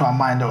enters into our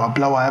mind, it will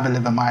blow our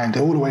ever-living mind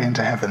all the way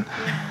into heaven.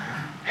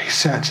 He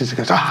searches and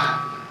goes,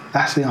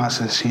 that's the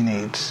answer she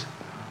needs.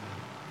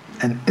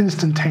 And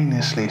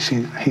instantaneously,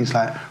 he's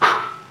like,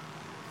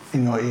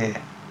 in your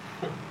ear.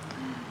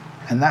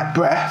 And that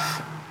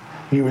breath,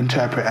 you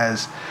interpret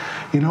as,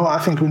 you know what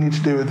I think we need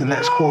to do with the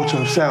next quarter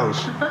of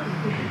sales?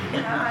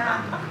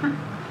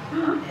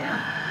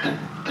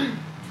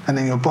 And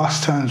then your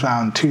boss turns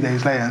around 2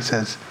 days later and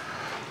says,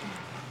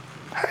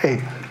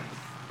 hey,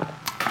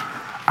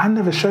 I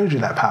never showed you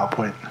that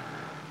PowerPoint.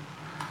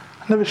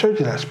 I never showed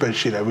you that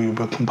spreadsheet that we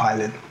were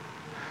compiling.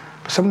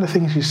 But some of the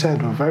things you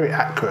said were very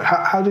accurate.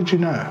 How did you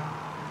know?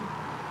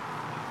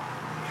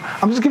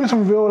 I'm just giving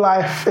some real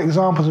life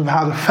examples of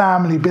how the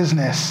family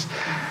business,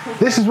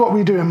 this is what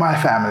we do in my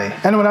family.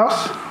 Anyone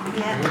else?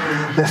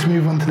 Yeah. Let's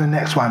move on to the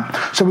next one.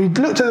 So we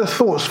looked at the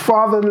thoughts.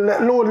 Father,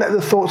 Lord, let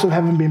the thoughts of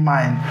heaven be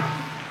mine.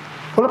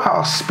 What about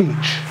our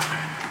speech?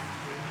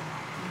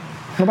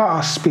 What about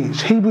our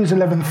speech? Hebrews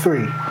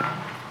 11:3.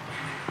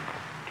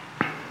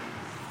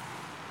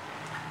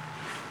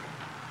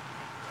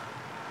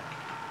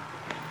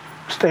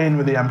 Staying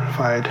with the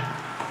Amplified.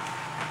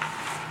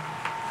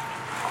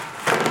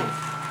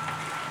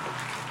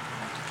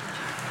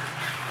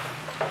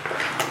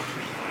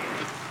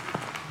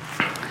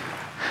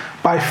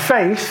 By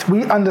faith,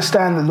 we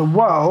understand that the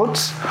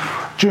worlds,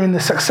 during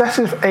the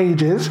successive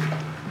ages,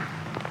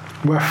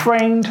 were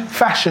framed,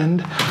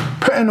 fashioned,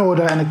 put in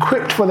order, and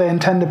equipped for their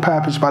intended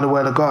purpose by the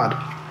word of God.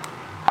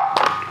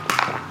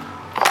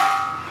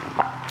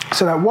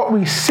 So that what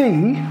we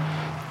see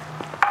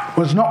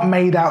was not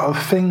made out of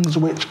things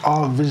which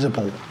are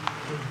visible.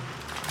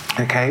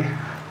 Okay?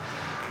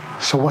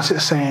 So what's it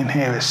saying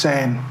here? It's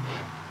saying,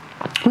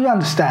 we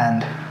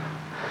understand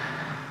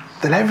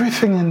that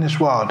everything in this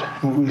world,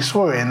 we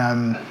saw it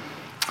in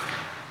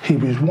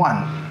Hebrews 1,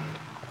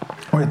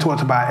 where it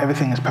talks about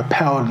everything is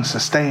propelled and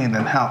sustained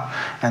and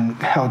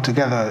held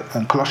together,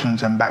 and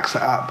Colossians and backs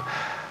it up.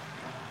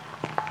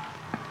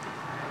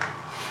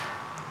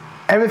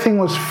 Everything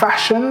was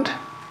fashioned,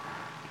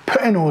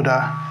 put in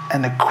order,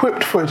 and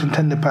equipped for its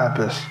intended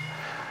purpose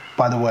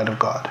by the word of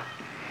God.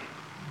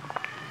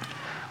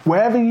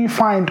 Wherever you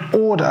find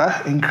order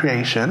in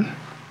creation,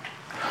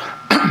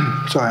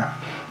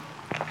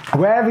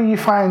 wherever you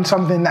find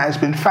something that has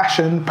been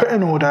fashioned, put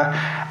in order,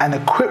 and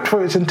equipped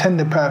for its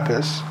intended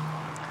purpose,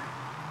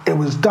 it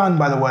was done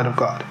by the word of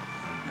God.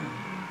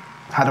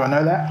 How do I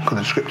know that? Because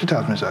the scripture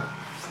tells me so.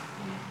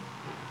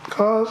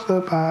 Because the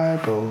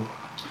Bible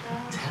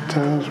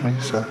tells me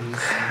so.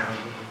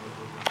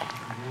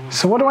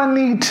 So what do I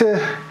need to,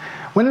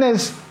 when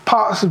there's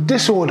parts of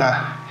disorder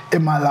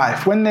in my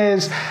life, when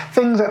there's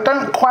things that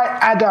don't quite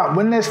add up,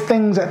 when there's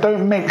things that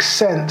don't make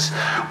sense,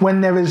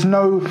 when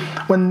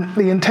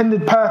the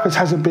intended purpose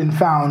hasn't been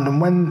found,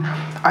 and when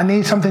I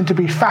need something to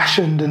be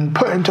fashioned and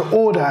put into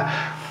order,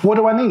 what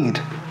do I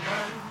need?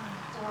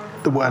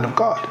 The word of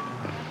God.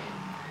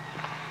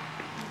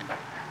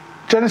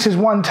 Genesis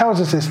 1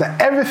 tells us this, that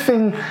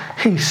everything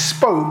he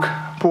spoke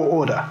brought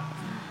order.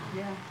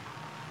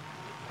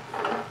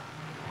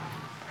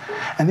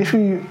 And if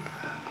you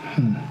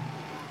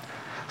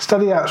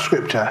study out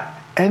scripture,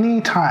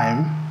 any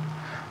time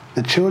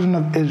the children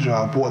of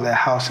Israel brought their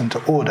house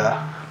into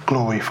order,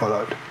 glory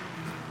followed.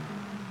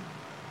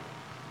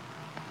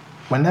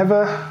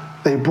 Whenever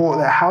they brought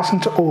their house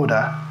into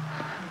order,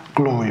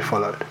 glory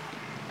followed.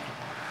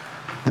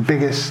 The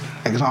biggest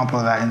example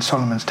of that in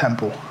Solomon's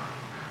temple.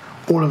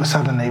 All of a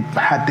sudden they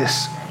had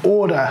this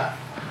order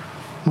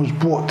was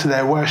brought to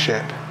their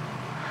worship,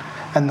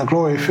 and the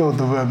glory filled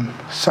the room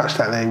such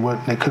that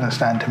they couldn't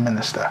stand to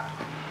minister.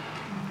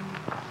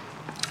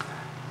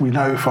 We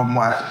know from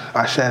what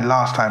I shared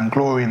last time,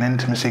 glory and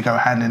intimacy go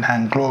hand in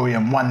hand. Glory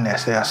and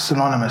oneness, they are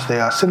synonymous,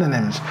 they are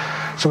synonyms.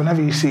 So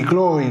whenever you see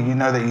glory, you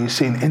know that you've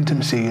seen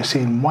intimacy, you've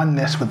seen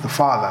oneness with the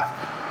Father.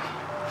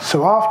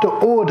 So after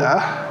order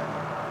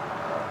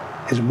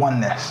is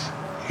oneness,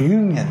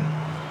 union.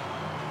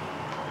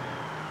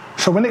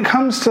 So when it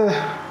comes to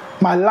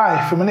my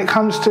life, and when it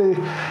comes to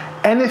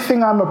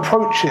anything I'm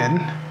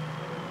approaching,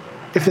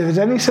 if there is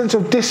any sense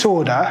of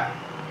disorder,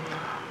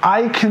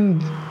 I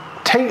can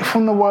take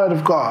from the word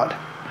of God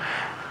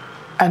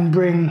and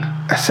bring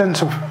a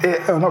sense of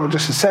it, or not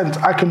just a sense,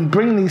 I can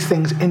bring these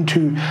things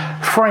into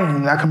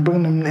frame, I can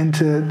bring them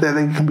into, that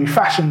they can be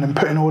fashioned and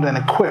put in order and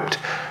equipped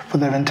for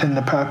their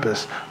intended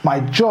purpose. My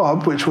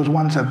job, which was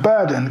once a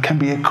burden, can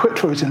be equipped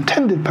for its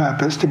intended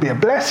purpose to be a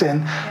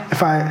blessing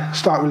if I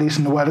start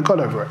releasing the word of God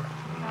over it.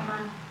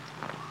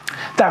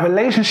 That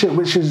relationship,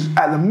 which is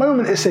at the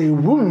moment it's a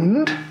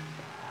wound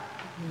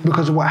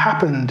because of what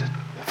happened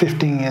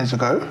 15 years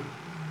ago,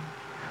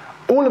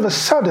 all of a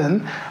sudden,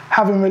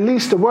 having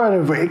released the word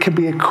over it, it can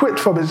be equipped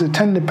for its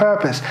intended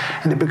purpose,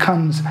 and it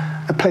becomes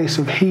a place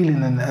of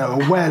healing and a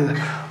well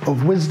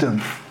of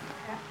wisdom.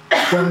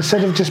 Well,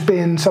 instead of just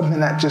being something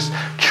that just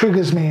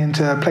triggers me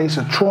into a place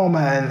of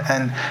trauma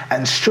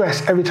and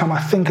stress every time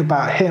I think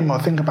about him or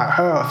think about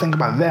her or think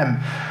about them,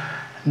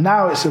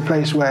 now it's a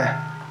place where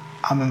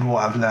I remember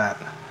what I've learned.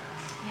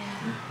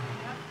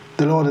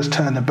 The Lord has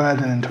turned a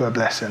burden into a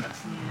blessing.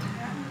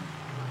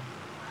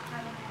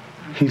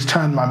 He's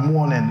turned my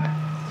mourning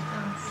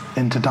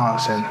into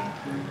dancing.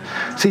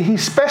 See, he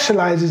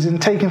specializes in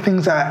taking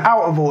things that are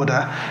out of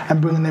order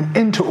and bringing them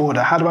into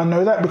order. How do I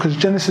know that? Because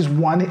Genesis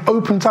 1, it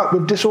opens up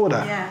with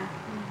disorder.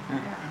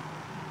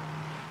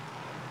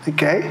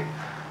 Okay?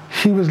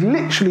 He was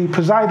literally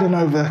presiding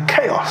over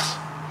chaos.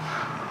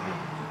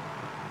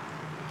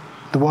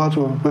 The worlds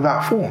were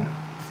without form.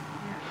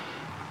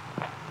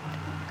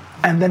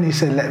 And then he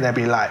said, let there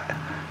be light.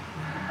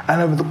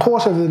 And over the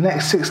course of the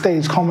next 6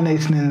 days,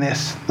 culminating in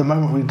this, the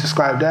moment we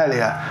described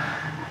earlier,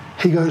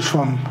 he goes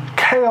from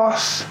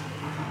chaos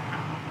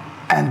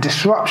and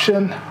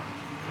disruption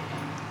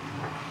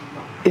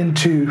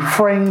into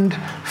framed,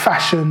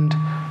 fashioned,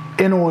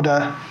 in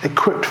order,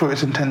 equipped for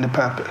its intended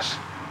purpose.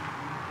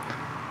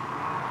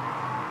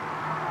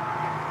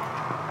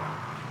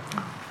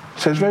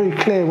 So it's very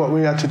clear what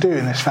we are to do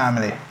in this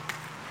family.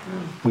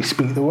 We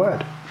speak the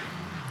word.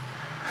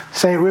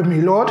 Say it with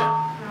me, Lord.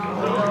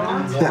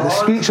 Let the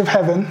speech of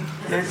heaven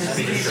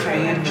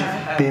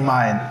be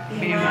mine.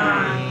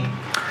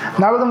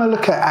 Now we're going to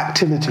look at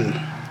activity.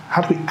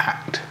 How do we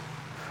act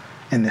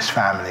in this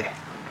family?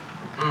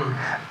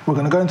 We're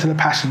going to go into the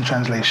Passion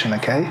Translation,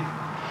 okay?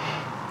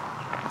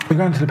 We're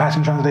going to the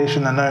Passion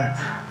Translation. I know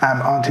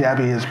Auntie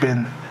Abby has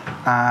been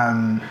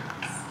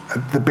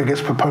the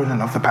biggest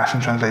proponent of the Passion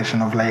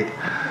Translation of late.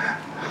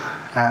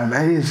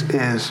 It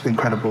is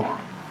incredible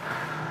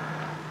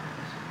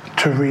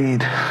to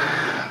read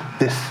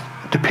this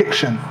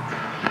depiction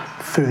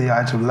through the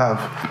eyes of love.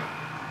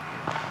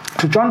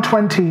 To John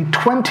 20,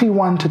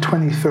 21 to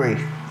 23.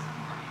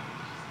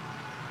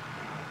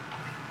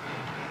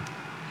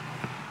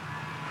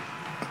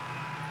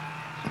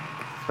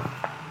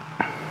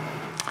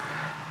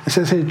 It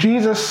says here,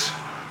 Jesus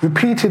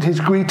repeated his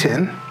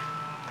greeting,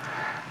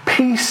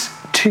 "Peace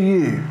to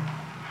you."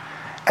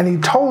 And he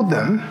told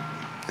them,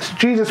 this is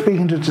Jesus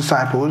speaking to his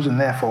disciples and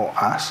therefore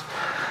us,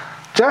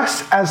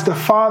 "Just as the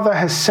Father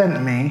has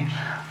sent me,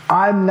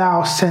 I'm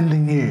now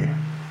sending you."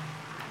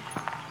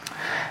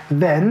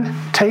 Then,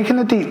 taking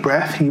a deep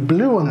breath, he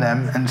blew on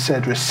them and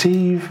said,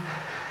 "Receive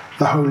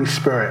the Holy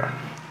Spirit."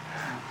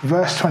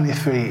 Verse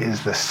 23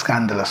 is the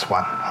scandalous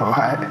one, all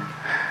right?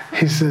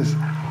 He says,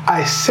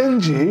 "I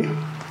send you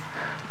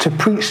to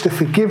preach the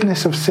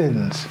forgiveness of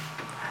sins,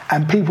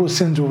 and people's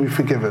sins will be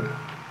forgiven.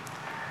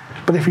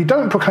 But if you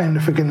don't proclaim the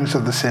forgiveness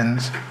of the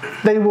sins,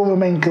 they will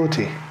remain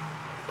guilty."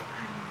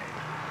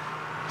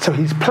 So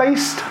he's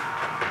placed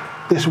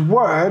this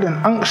word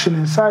and unction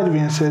inside of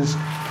you and says,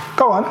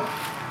 go on.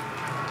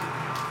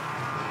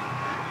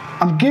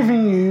 I'm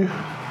giving you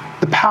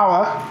the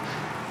power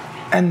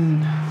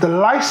and the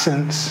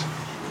license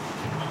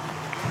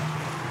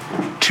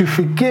to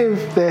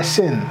forgive their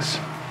sins.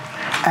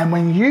 And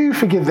when you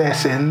forgive their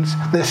sins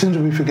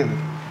will be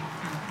forgiven.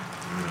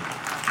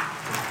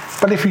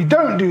 But if you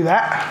don't do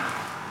that,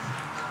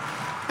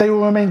 they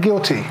will remain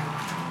guilty.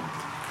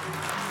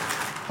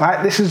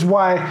 Right? This is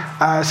why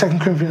 2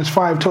 Corinthians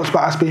 5 talks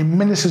about us being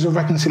ministers of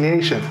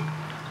reconciliation.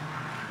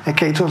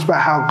 Okay, it talks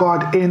about how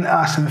God in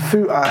us and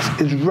through us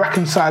is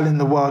reconciling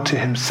the world to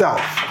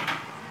himself.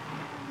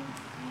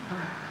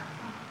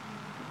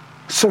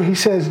 So he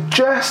says,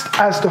 just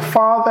as the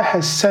Father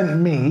has sent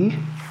me,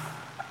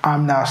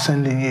 I'm now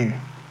sending you.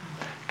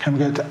 Can we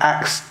go to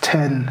Acts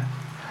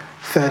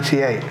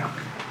 10:38?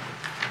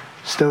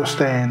 Still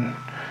staying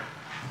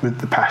with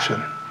the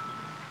passion.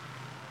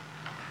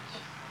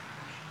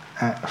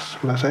 Acts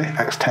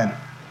 10.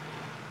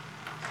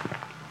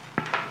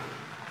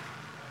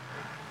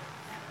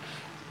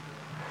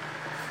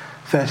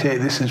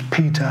 This is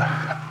Peter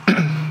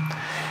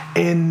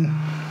in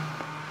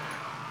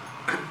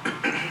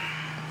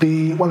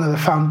one of the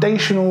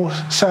foundational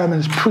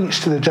sermons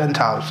preached to the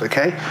Gentiles,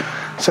 okay?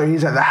 So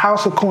he's at the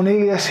house of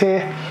Cornelius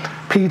here.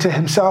 Peter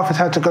himself has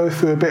had to go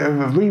through a bit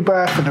of a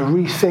rebirth and a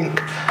rethink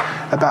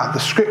about the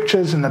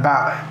scriptures and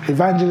about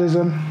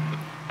evangelism,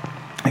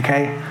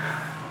 okay?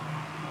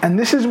 And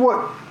this is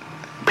what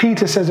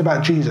Peter says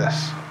about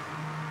Jesus,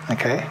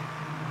 okay?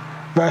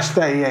 Verse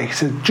 38, he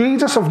says,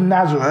 "Jesus of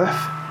Nazareth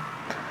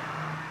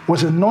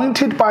was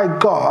anointed by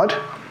God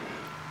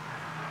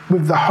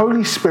with the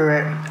Holy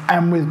Spirit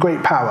and with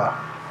great power.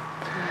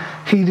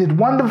 He did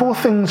wonderful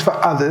things for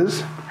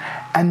others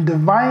and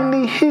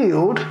divinely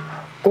healed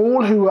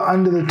all who were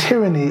under the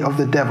tyranny of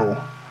the devil,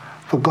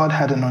 for God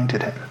had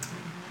anointed him."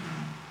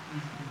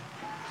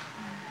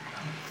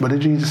 What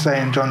did Jesus say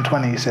in John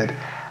 20? He said,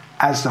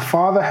 "As the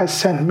Father has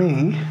sent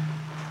me,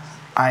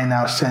 I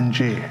now send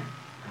you."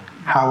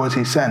 How was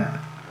he sent?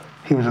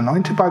 He was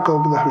anointed by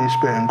God with the Holy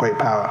Spirit and great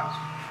power.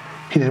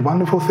 He did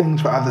wonderful things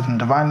for others and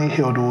divinely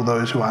healed all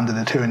those who were under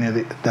the tyranny of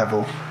the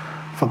devil,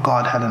 for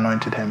God had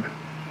anointed him.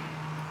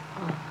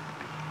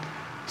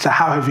 So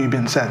how have you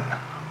been sent?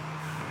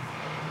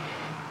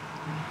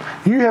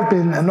 You have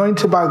been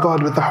anointed by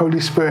God with the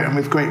Holy Spirit and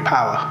with great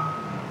power.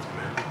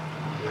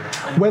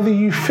 Whether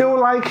you feel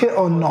like it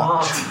or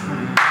not,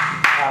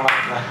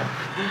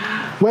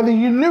 whether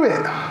you knew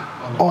it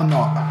or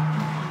not,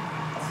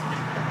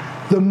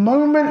 the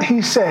moment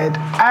he said,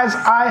 "As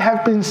I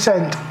have been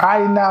sent,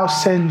 I now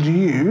send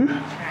you,"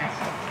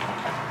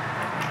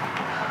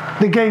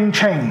 the game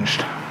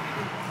changed.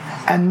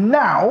 And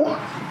now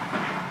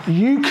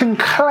you can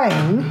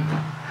claim,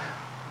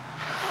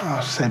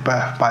 I'll say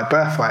by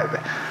birthright,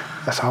 but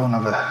that's a whole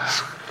other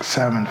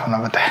sermon for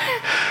another day.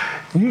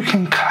 You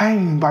can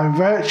claim by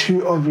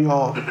virtue of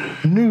your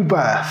new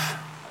birth,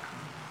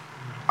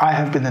 I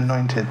have been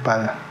anointed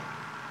by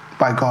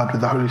God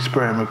with the Holy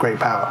Spirit and with great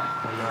power.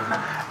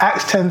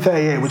 Acts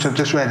 10:38, which I've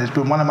just read, has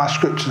been one of my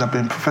scriptures I've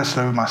been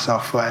professing over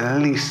myself for at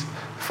least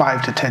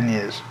 5 to 10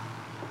 years.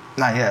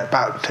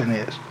 About 10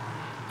 years.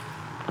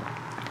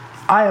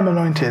 I am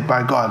anointed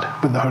by God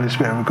with the Holy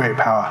Spirit with great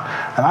power,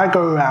 and I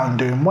go around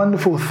doing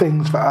wonderful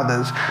things for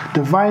others,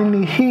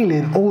 divinely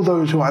healing all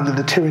those who are under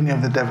the tyranny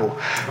of the devil.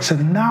 So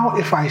now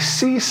if I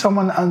see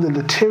someone under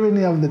the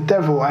tyranny of the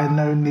devil, I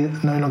no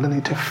longer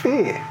need to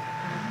fear,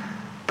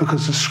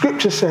 because the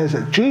scripture says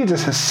that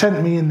Jesus has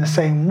sent me in the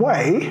same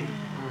way.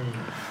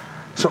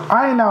 So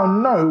I now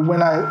know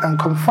when I am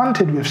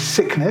confronted with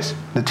sickness,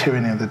 the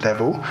tyranny of the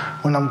devil,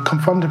 when I'm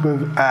confronted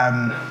with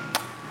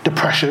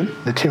Depression,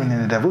 the tyranny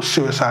of the devil.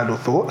 Suicidal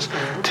thoughts,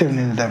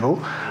 tyranny of the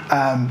devil.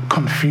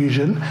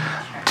 Confusion,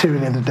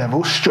 tyranny of the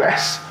devil.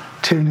 Stress,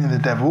 tyranny of the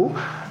devil.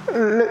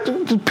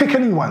 Pick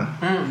anyone.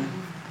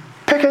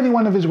 Pick any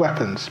one of his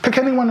weapons. Pick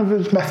any one of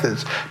his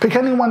methods. Pick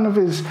any one of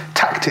his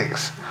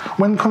tactics.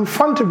 When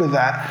confronted with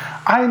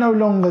that, I no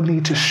longer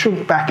need to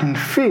shrink back in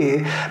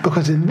fear,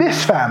 because in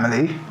this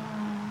family,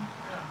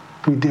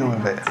 we deal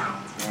with it.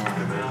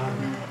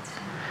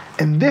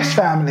 In this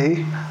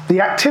family,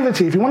 the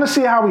activity, if you want to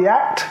see how we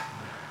act,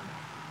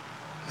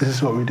 this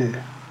is what we do.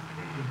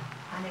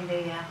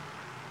 Hallelujah.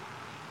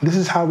 This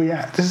is how we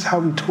act. This is how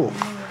we talk.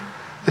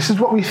 This is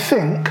what we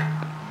think.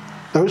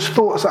 Those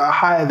thoughts that are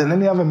higher than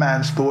any other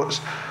man's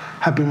thoughts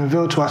have been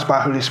revealed to us by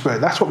the Holy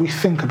Spirit. That's what we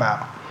think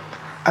about.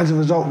 As a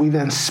result, we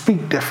then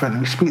speak different.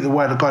 We speak the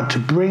word of God to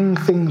bring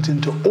things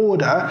into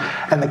order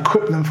and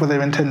equip them for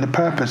their intended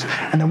purpose.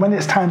 And then when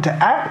it's time to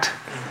act,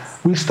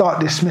 we start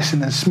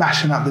dismissing and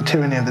smashing up the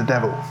tyranny of the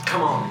devil.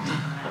 Come on.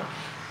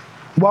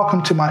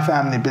 Welcome to my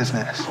family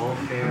business. All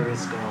fear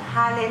is gone.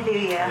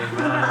 Hallelujah.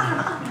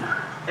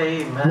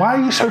 Amen. Why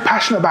are you so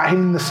passionate about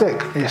healing the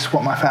sick? It's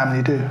what my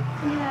family do.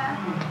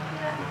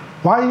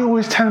 Why are you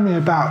always telling me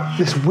about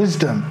this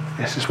wisdom?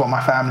 This is what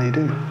my family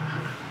do.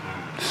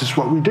 This is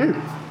what we do.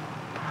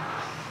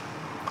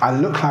 I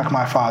look like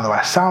my father.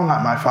 I sound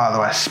like my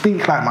father. I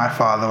speak like my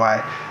father.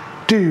 I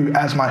do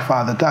as my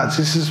father does.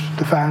 This is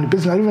the family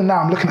business. Even now,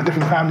 I'm looking at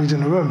different families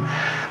in the room.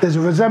 There's a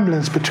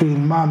resemblance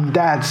between mum,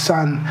 dad,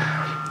 son.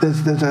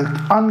 There's an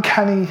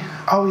uncanny,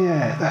 oh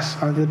yeah,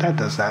 your dad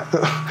does that.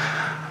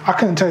 I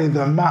couldn't tell you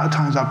the amount of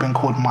times I've been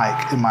called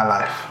Mike in my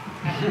life.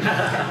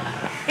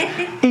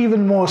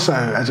 Even more so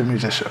as a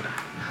musician.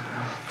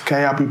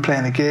 Okay, I'll be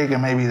playing a gig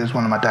and maybe there's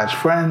one of my dad's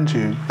friends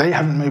who they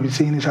haven't maybe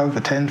seen each other for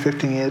 10,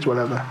 15 years,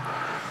 whatever.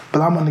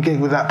 But I'm on the gig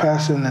with that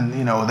person and,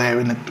 they're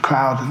in the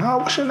crowd and, oh,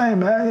 what's your name,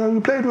 man? You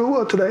played real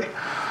well today.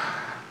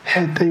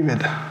 Yeah,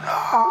 David.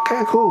 Oh,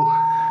 okay, cool.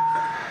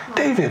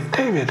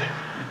 David.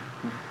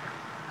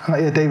 I'm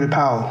like, yeah, David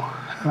Powell.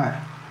 I'm like,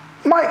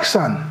 Mike's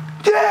son.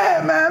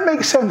 Yeah, man,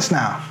 makes sense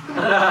now.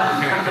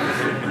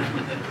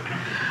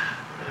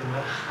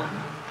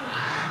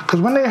 Because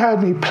when they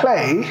heard me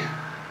play,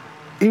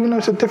 even though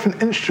it's a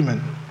different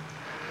instrument,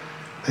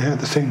 they heard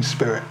the same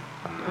spirit.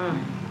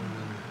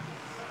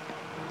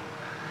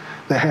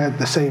 They had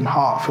the same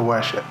heart for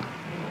worship.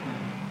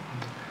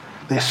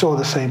 They saw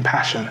the same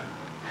passion.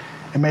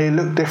 It may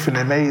look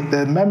different.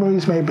 The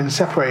memories may have been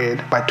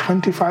separated by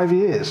 25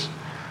 years.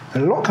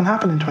 And a lot can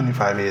happen in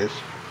 25 years.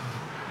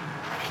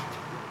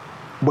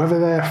 Whether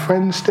they're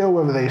friends still,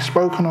 whether they've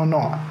spoken or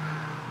not,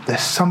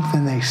 there's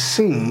something they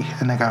see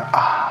and they go,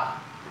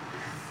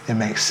 it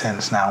makes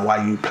sense now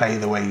why you play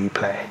the way you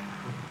play.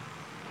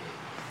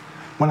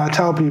 When I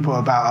tell people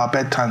about our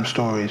bedtime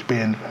stories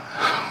being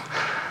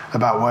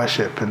about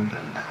worship and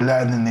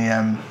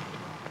learning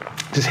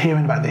just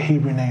hearing about the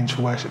Hebrew names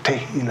for worship,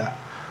 Tehillah.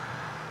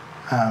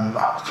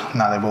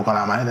 Now they've all gone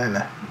out of my head, don't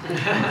they?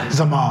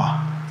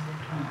 Zamar.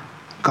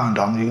 Go on,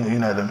 Dom, you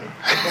know them.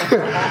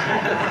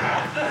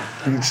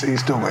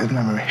 He's still got his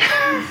memory.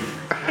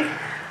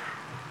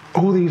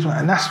 All these,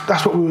 and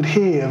that's what we would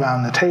hear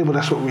around the table.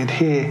 That's what we'd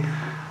hear.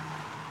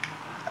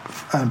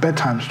 A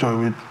bedtime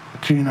story.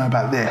 Do you know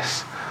about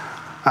this?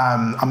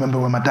 I remember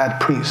when my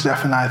dad preached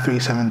Zephaniah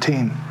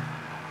 3:17.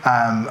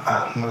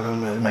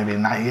 Maybe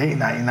 98,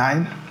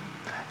 99.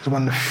 It's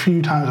one of the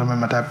few times I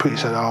remember my dad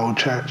preached at our old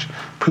church,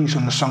 preached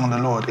on the song of the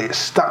Lord. It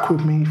stuck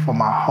with me for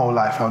my whole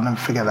life. I'll never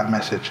forget that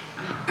message.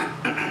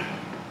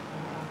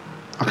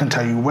 I can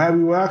tell you where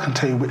we were. I can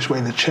tell you which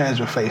way the chairs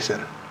were facing.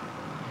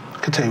 I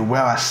can tell you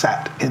where I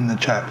sat in the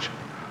church.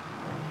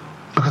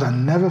 Because I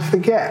never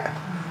forget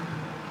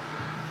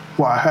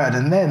what I heard.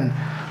 And then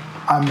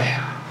I'm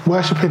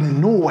worshipping in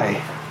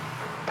Norway.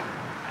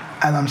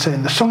 And I'm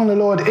saying, the song of the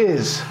Lord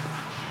is...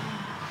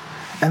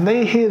 And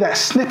they hear that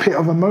snippet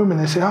of a moment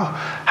and say,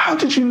 how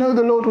did you know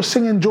the Lord was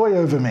singing joy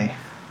over me?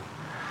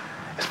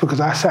 It's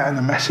because I sat in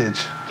a message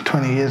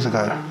 20 years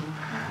ago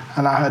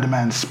and I heard a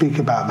man speak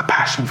about the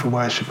passion for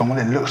worship and what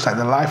it looks like,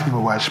 the life of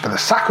a worshipper, the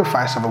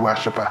sacrifice of a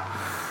worshipper.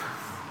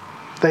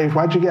 Dave,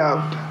 why'd you get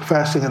up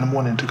first thing in the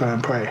morning to go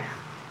and pray?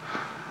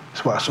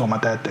 That's what I saw my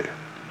dad do.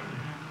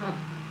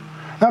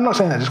 Now, I'm not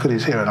saying that just because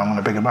he's here and I'm going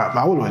to big him up.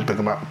 I will always big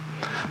him up.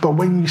 But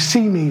when you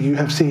see me, you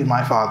have seen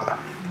my Father.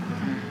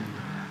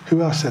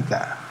 Who else said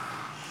that?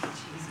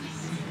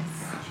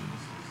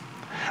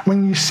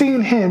 When you've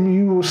seen him,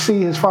 you will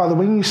see his Father.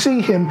 When you see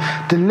him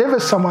deliver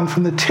someone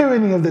from the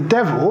tyranny of the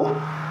devil,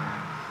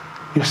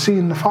 you're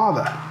seeing the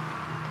Father.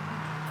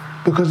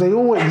 Because they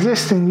all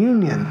exist in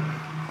union.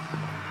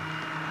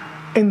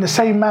 In the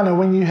same manner,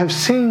 when you have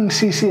seen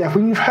CCF,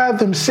 when you've heard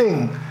them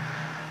sing,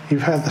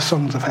 you've heard the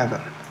songs of heaven.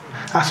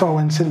 That's why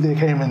when Cynthia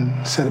came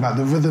and said about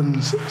the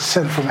rhythms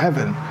sent from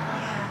heaven,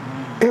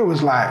 it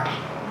was like,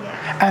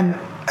 and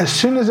as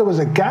soon as there was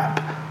a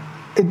gap,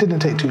 it didn't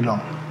take too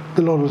long.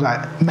 The Lord was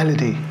like,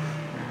 melody.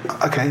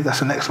 Okay, that's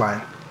the next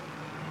line.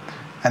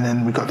 And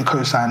then we got the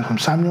co-sign from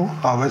Samuel,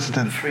 our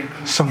resident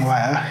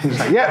songwriter. He was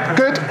like, yeah,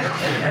 good.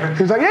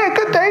 He was like, yeah,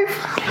 good, Dave.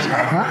 I was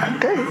like, all right,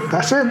 okay,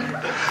 that's in.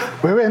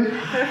 We're in.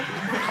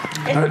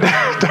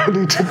 Don't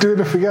need to do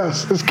anything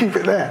else. Let's keep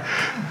it there.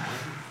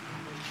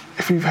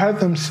 If you've heard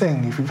them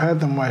sing, if you've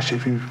heard them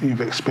worship, you've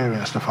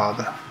experienced the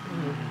Father.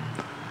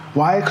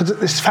 Why? Because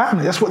it's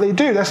family. That's what they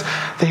do.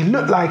 They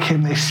look like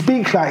him. They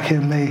speak like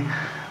him. They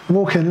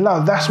walk in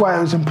love. That's why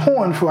it was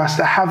important for us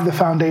to have the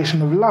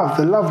foundation of love,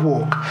 the love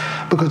walk.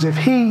 Because if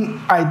he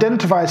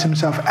identifies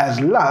himself as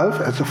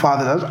love, as the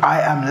Father does,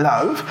 I am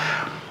love,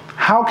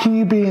 how can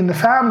you be in the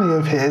family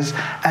of his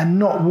and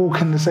not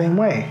walk in the same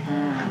way?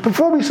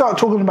 Before we start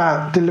talking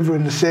about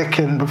delivering the sick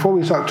and before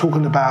we start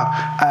talking about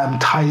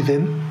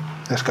tithing,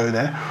 let's go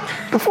there.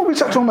 Before we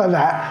start talking about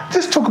that,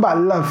 just talk about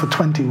love for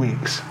 20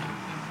 weeks.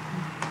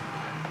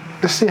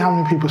 Let's see how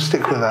many people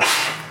stick with us.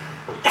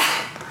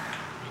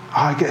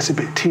 Oh, it gets a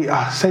bit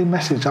same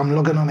message. I'm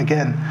logging on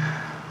again.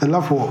 The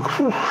love walk.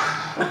 Whew.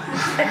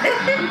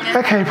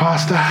 Okay,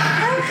 Pastor.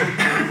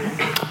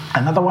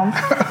 Another one.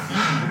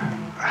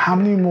 How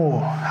many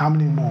more? How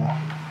many more?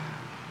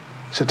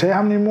 So tell you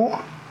how many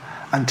more?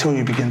 Until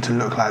you begin to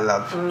look like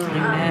love.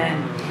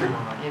 Amen.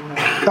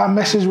 That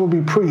message will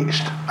be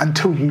preached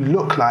until you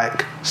look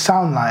like,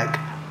 sound like,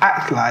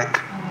 act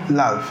like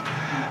love.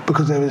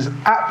 Because there is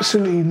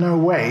absolutely no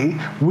way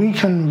we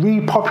can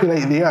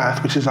repopulate the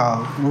earth, which is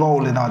our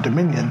role in our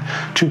dominion,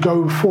 to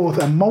go forth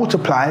and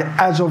multiply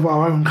as of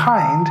our own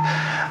kind.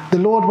 The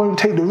Lord won't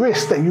take the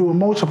risk that you will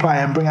multiply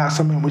and bring out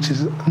something which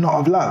is not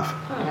of love.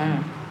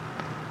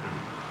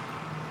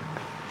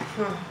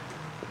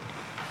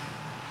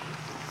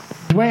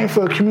 He's waiting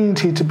for a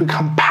community to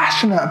become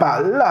passionate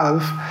about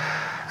love,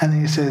 and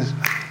then he says,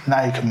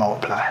 now you can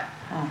multiply.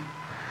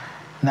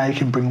 Now you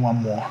can bring one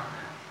more.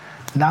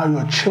 Now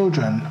your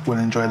children will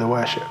enjoy the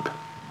worship.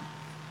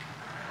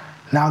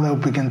 Now they'll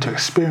begin to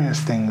experience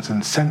things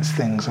and sense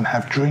things and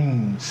have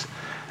dreams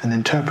and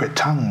interpret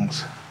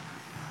tongues.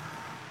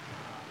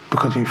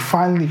 Because you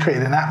finally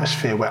created an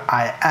atmosphere where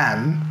I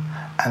am,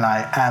 and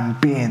I am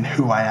being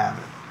who I am.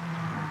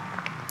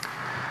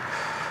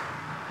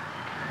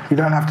 You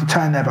don't have to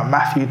turn there, but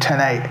Matthew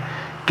 10:8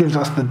 gives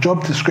us the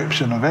job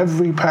description of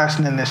every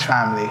person in this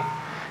family.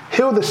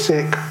 Heal the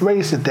sick,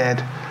 raise the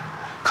dead,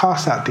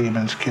 cast out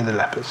demons, cure the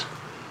lepers.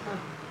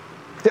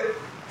 Yep.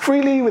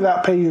 Freely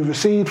without pay you've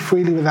received,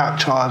 freely without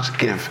charge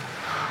give.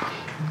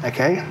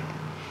 Okay?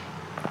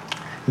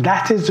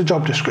 That is the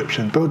job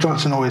description. Bill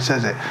Johnson always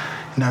says it.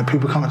 You know,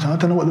 people come and say, I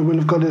don't know what the will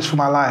of God is for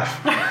my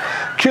life.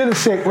 Cure the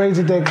sick, raise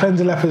the dead, cleanse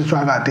the lepers,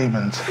 drive out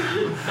demons.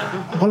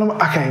 Well,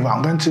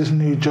 I'm going to this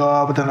new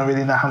job. I don't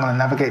really know how I'm going to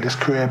navigate this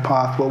career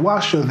path. Well,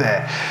 whilst you're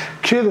there,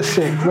 cure the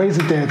sick, raise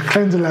the dead,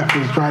 cleanse the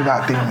lepers, drive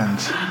out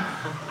demons.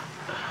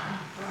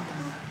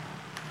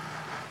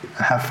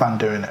 And have fun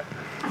doing it.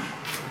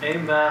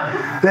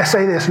 Amen. Let's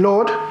say this,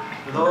 Lord,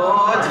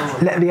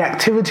 let the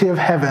activity of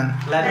heaven,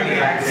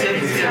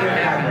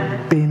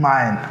 be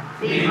mine.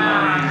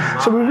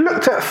 So we've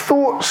looked at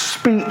thought,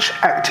 speech,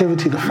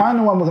 activity. The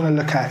final one we're going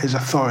to look at is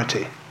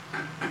authority.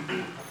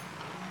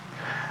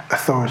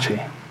 Authority.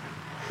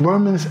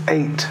 Romans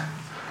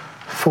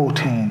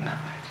 8:14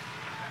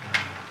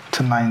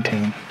 to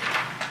 19.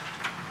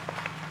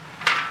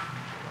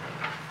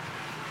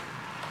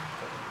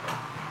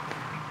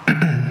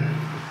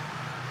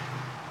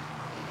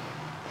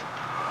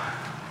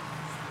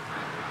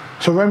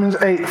 So Romans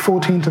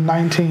 8:14 to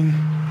 19.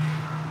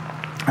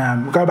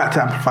 Go back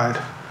to Amplified.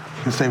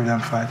 You can stay with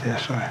Amplified. Yeah,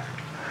 sorry.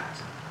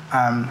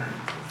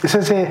 It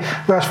says here,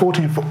 verse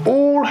 14, for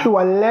all who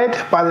are led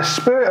by the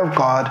Spirit of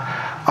God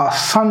are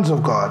sons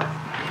of God.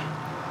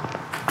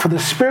 For the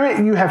Spirit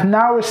you have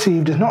now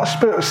received is not a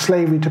spirit of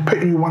slavery to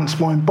put you once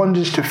more in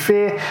bondage to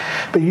fear,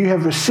 but you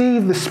have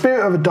received the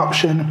Spirit of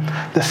adoption,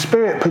 the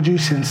Spirit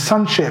producing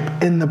sonship,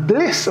 in the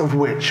bliss of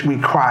which we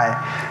cry,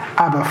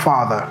 Abba,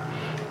 Father.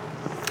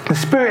 The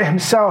Spirit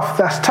himself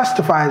thus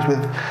testifies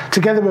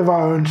together with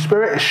our own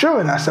spirit,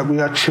 assuring us that we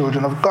are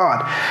children of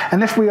God.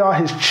 And if we are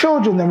his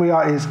children, then we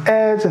are his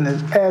heirs and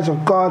his heirs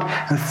of God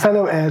and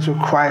fellow heirs with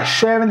Christ,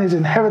 sharing his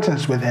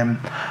inheritance with him.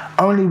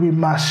 Only we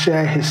must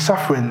share his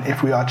suffering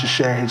if we are to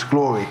share his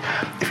glory.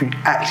 If you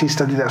actually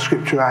study that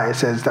scripture out, it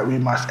says that we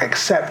must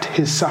accept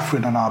his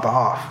suffering on our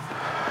behalf.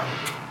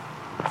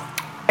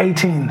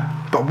 18.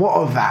 But what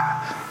of that?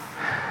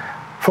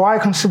 For I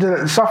consider that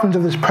the sufferings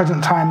of this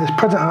present time, this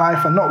present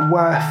life, are not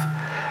worth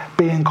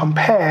being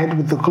compared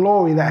with the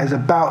glory that is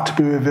about to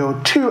be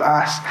revealed to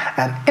us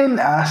and in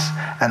us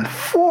and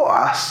for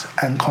us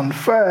and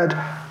conferred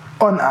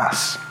on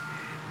us.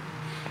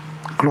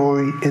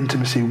 Glory,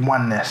 intimacy,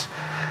 oneness.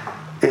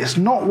 It's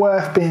not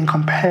worth being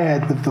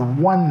compared with the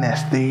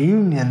oneness, the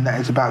union that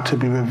is about to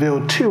be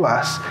revealed to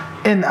us,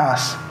 in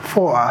us,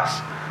 for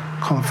us,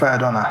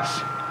 conferred on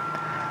us.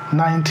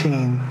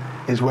 19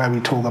 is where we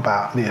talk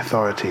about the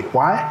authority.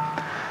 Why?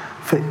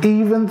 For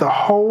even the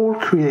whole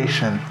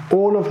creation,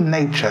 all of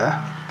nature,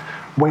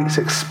 waits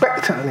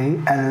expectantly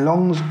and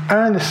longs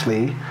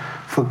earnestly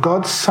for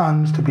God's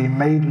sons to be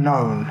made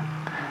known.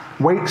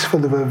 waits for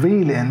the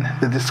revealing,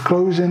 the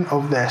disclosing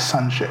of their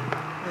sonship.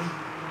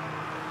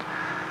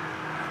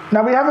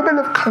 Now we have a bit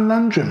of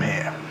conundrum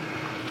here.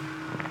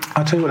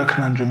 I'll tell you what a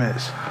conundrum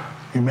is.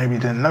 You maybe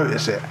didn't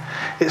notice it.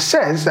 It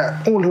says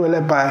that all who are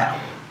led by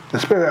the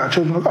Spirit are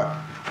children of God.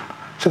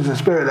 It says the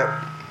Spirit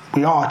that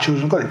we are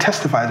children of God. It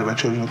testifies that we're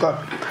children of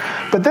God.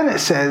 But then it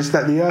says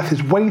that the earth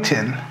is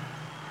waiting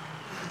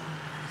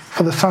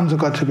for the sons of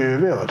God to be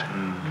revealed.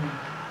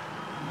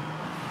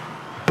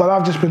 But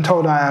I've just been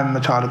told I am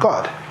a child of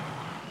God.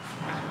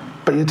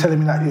 But you're telling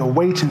me that you're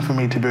waiting for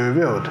me to be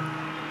revealed.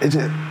 Is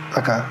it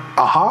like a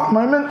aha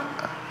moment?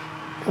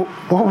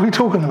 What are we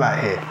talking about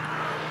here?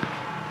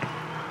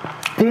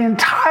 The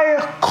entire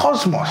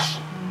cosmos,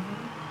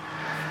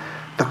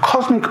 the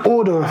cosmic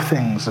order of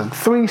things, the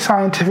three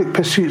scientific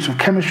pursuits of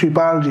chemistry,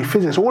 biology,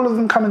 physics, all of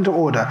them come into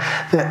order.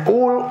 They're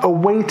all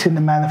awaiting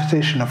the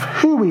manifestation of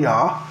who we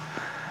are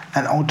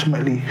and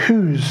ultimately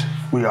whose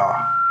we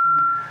are.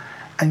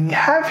 And you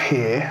have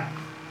here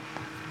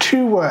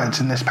two words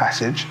in this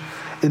passage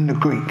in the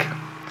Greek.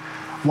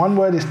 One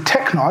word is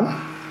teknon,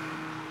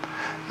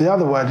 the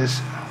other word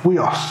is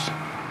huios.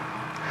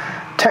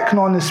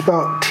 Teknon is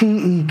spelled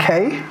Teknon,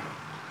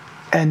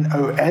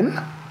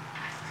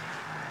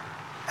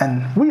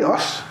 and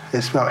huios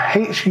is spelled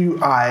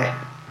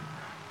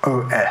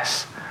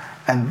Huios.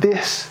 And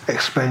this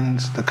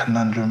explains the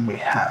conundrum we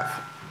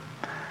have.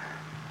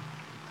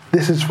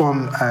 This is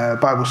from a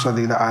Bible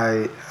study that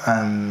I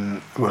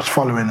was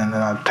following and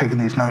I've taken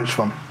these notes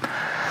from.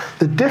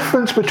 The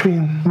difference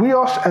between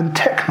huios and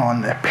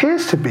teknon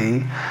appears to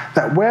be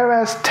that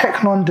whereas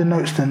teknon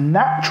denotes the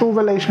natural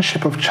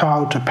relationship of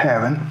child to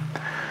parent,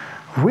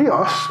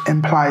 huios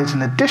implies,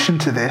 in addition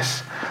to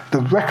this, the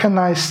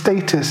recognized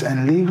status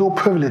and legal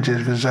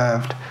privileges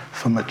reserved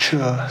for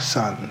mature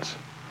sons.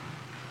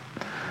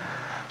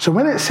 So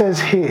when it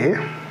says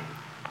here,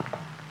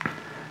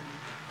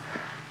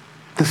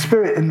 the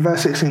Spirit, in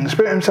verse 16, the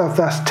Spirit himself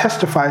thus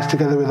testifies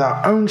together with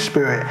our own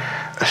spirit,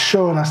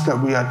 assuring us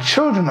that we are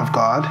children of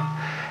God,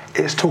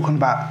 it's talking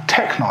about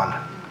teknon.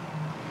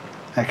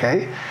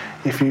 Okay?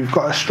 If you've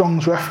got a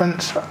Strong's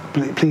reference,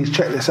 please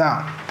check this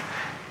out.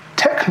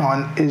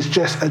 Teknon is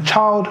just a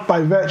child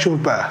by virtue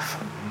of birth.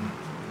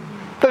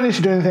 Don't need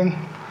to do anything.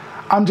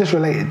 I'm just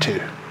related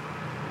to.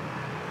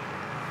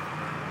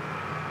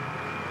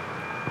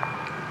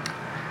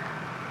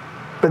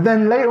 But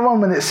then later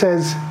on when it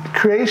says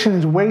creation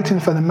is waiting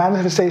for the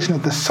manifestation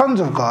of the sons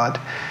of God,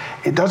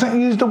 it doesn't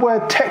use the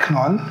word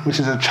teknon, which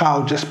is a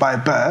child just by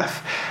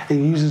birth. It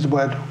uses the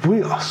word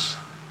huios,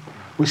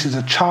 which is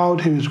a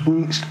child who's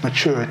reached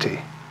maturity.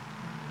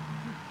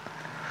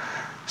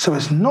 So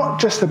it's not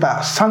just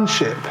about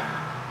sonship,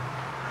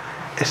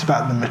 it's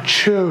about the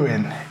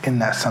maturing in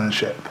that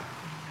sonship.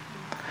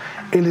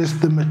 It is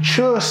the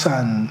mature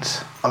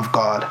sons of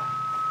God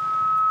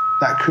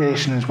that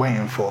creation is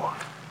waiting for.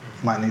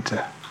 Might need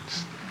to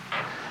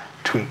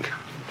tweak,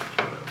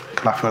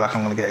 because I feel like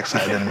I'm going to get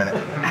excited in a minute.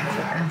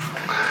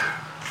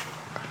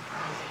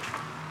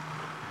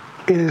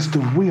 It is the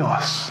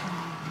huios.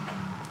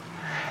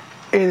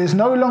 It is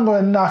no longer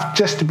enough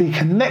just to be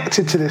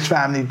connected to this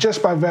family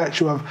just by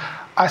virtue of,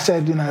 I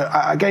said,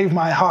 I gave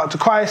my heart to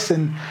Christ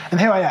and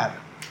here I am.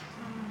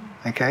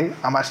 Okay,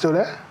 am I still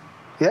there?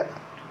 Yeah,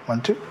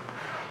 1, 2.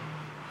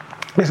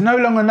 It's no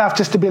longer enough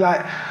just to be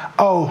like,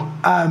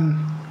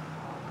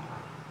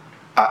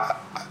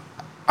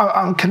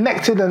 I'm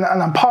connected and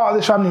I'm part of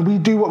this family. We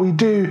do what we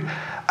do.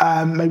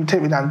 Maybe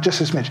take me down just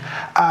a smidge.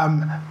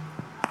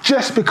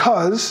 Just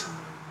because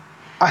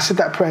I said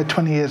that prayer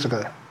 20 years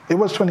ago. It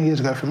was 20 years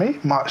ago for me,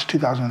 March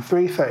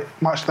 2003,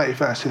 March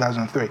 31st,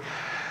 2003.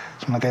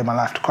 That's when I gave my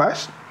life to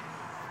Christ.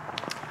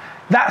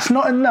 That's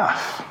not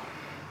enough.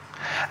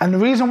 And the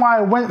reason why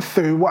I went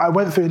through what I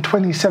went through in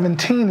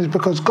 2017 is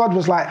because God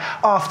was like,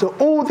 after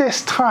all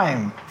this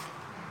time,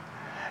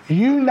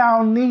 you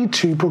now need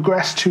to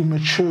progress to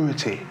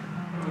maturity.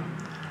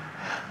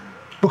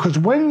 Because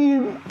when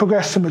you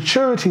progress to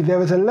maturity,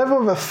 there is a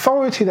level of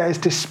authority that is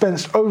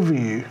dispensed over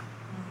you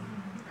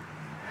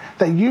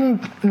that you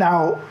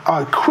now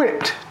are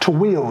equipped to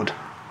wield.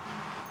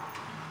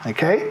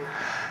 Okay?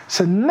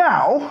 So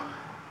now,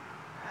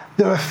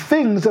 there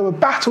are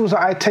battles that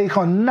I take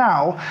on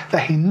now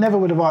that he never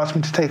would have asked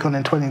me to take on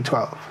in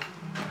 2012.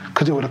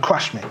 Because it would have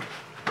crushed me.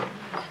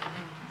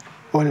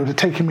 Or it would have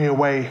taken me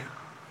away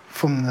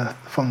from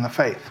the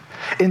faith.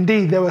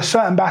 Indeed, there were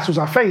certain battles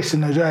I faced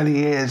in those early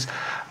years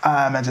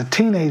as a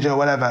teenager or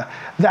whatever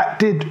that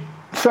did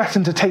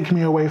threaten to take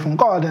me away from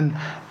God, and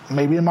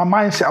maybe in my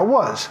mindset I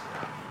was.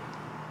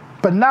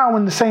 But now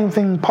when the same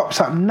thing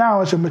pops up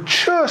now as a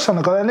mature son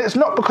of God, and it's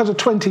not because of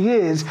 20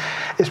 years,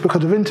 it's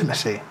because of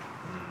intimacy.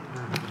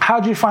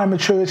 How do you find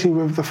maturity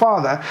with the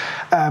Father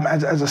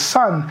as a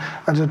son,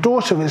 as a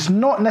daughter? It's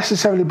not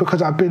necessarily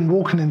because I've been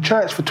walking in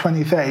church for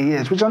 20, 30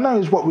 years, which I know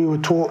is what we were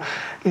taught,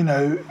 we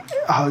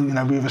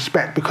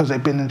respect because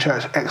they've been in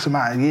church X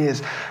amount of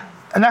years.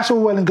 And that's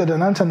all well and good,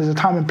 and I understand there's a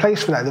time and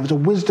place for that. There was a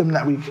wisdom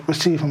that we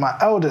receive from our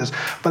elders.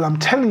 But I'm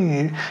telling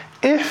you,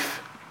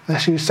 if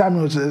Let's use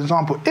Samuel as an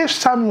example. If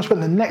Samuel spent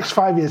the next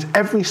 5 years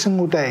every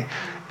single day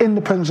in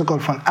the presence of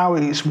God for an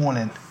hour each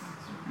morning,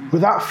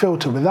 without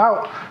filter,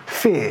 without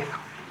fear,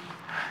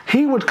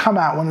 he would come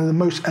out one of the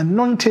most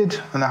anointed,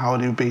 I don't know how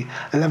old he would be,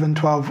 11,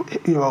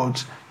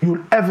 12-year-olds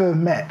you'll ever have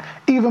met,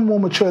 even more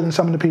mature than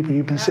some of the people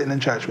you've been sitting in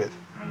church with.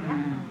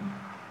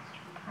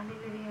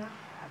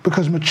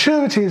 Because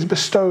maturity is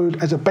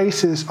bestowed as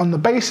on the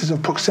basis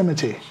of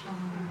proximity,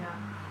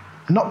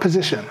 not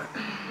position.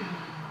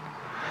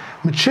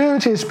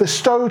 Maturity is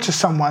bestowed to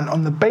someone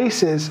on the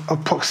basis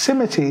of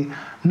proximity,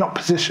 not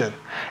position.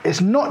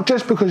 It's not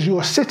just because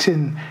you're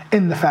sitting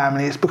in the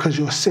family, it's because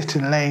you're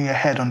sitting laying your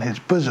head on his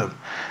bosom.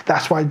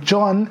 That's why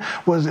John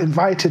was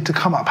invited to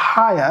come up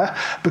higher,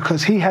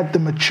 because he had the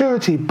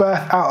maturity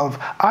birthed out of,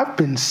 I've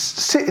been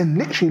sitting,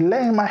 literally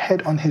laying my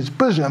head on his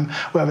bosom,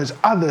 whereas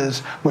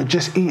others were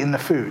just eating the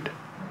food.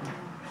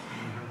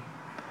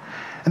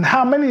 And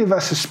how many of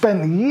us have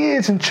spent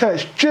years in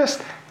church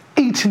just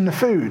eating the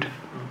food?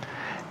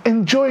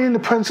 Enjoying the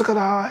presence of God.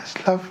 Ah,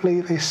 it's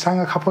lovely. They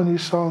sang a couple of new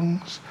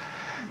songs.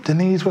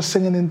 Denise was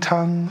singing in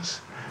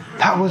tongues.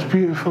 That was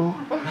beautiful.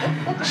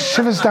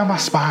 Shivers down my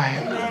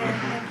spine.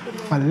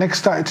 My legs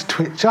started to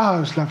twitch. Ah,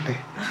 it was lovely.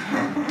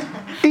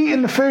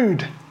 Eating the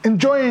food.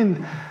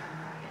 Enjoying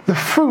the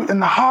fruit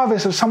and the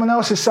harvest of someone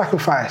else's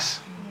sacrifice.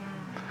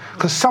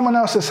 Because someone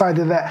else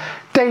decided that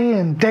day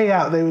in, day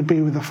out, they would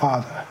be with the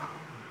Father.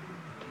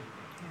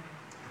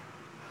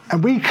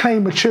 And we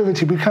claim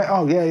maturity. We claim,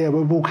 oh, yeah,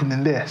 we're walking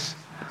in this.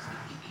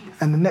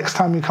 And the next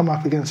time you come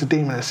up against a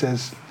demon that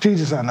says,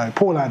 Jesus I know,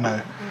 Paul I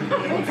know,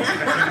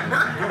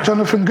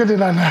 Jonathan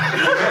Goodin I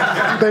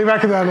know, Dave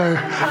Atkins I know.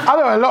 I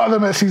know a lot of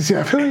them at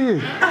CCF. Who are you?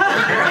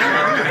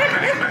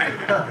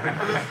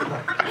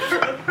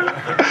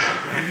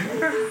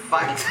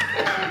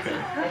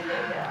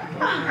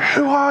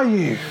 Who are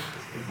you?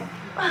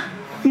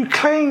 You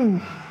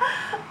claim,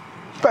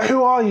 but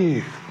who are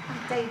you?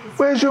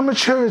 Where's your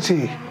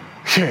maturity?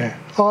 Yeah,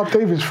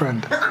 David's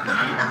friend.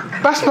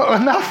 That's not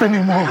enough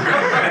anymore.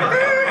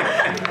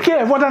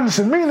 Yeah, Rod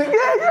Anderson, meaning,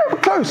 yeah, we're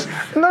close.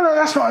 No,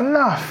 that's not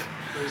enough.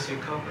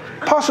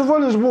 Pastor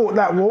Roller's walked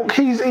that walk.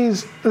 He's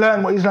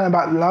learned what he's learned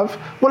about love.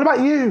 What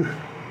about you?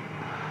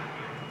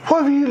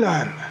 What have you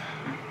learned?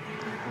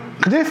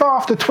 Because if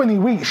after 20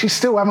 weeks you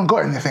still haven't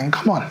got anything,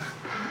 come on.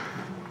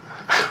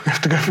 We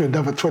have to go through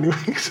another 20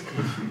 weeks.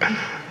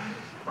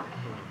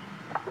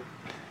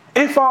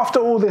 If after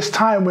all this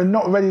time we're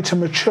not ready to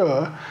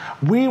mature,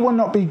 we will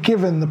not be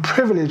given the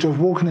privilege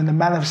of walking in the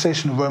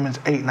manifestation of Romans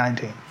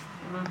 8:19,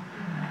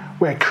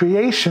 where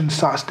creation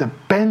starts to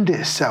bend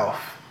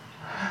itself.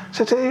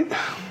 So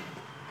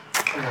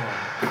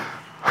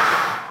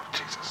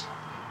Jesus.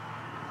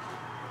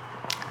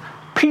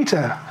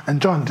 Peter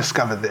and John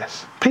discovered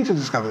this.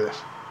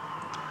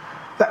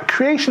 That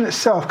creation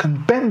itself can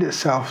bend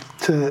itself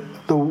to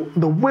the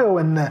will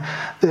and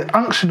the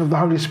unction of the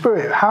Holy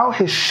Spirit. How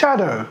his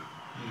shadow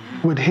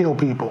would heal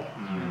people.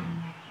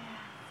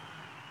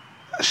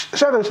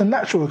 Shadow is a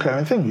natural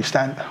occurring thing.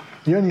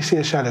 You only see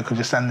a shadow because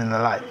you're standing in the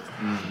light.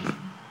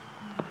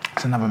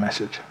 It's another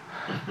message.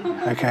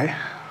 Okay?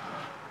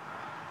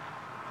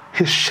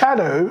 His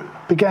shadow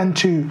began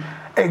to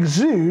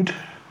exude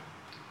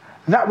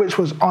that which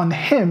was on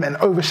him and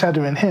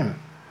overshadowing him.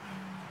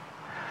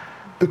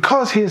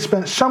 Because he has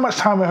spent so much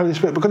time with the Holy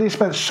Spirit, because he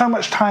spent so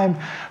much time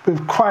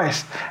with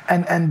Christ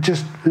and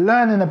just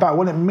learning about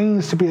what it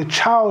means to be a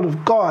child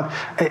of God,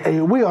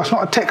 a weos,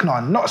 not a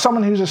teknon, not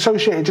someone who's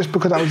associated just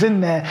because I was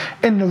in there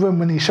in the room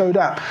when he showed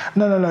up.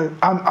 No.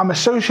 I'm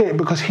associated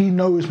because he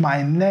knows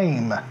my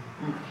name.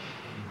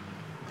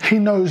 He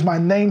knows my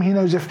name. He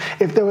knows if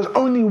there was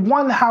only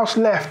one house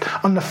left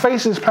on the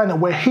face of this planet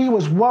where he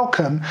was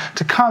welcome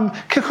to come,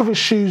 kick off his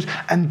shoes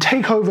and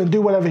take over and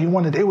do whatever he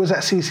wanted, it was at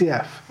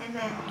CCF.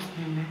 Amen.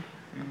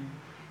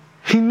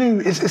 He knew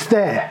it's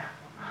there.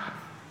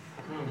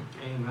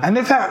 And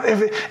if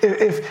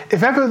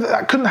ever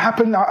that couldn't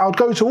happen, I'll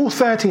go to all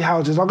 30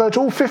 houses. I'll go to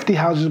all 50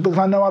 houses because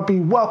I know I'll be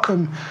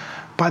welcomed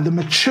by the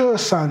mature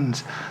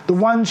sons, the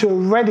ones who are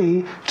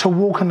ready to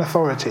walk in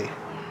authority.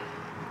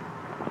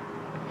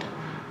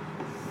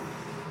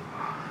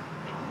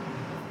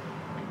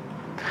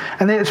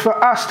 And it's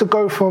for us to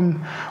go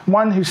from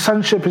one whose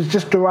sonship is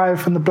just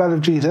derived from the blood of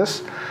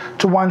Jesus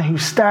to one who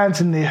stands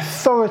in the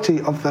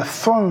authority of the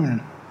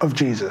throne of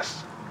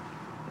Jesus.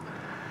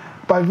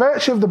 By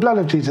virtue of the blood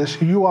of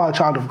Jesus, you are a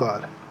child of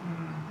God.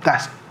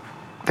 That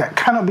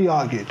cannot be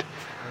argued.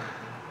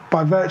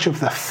 By virtue of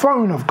the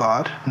throne of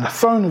God and the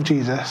throne of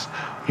Jesus,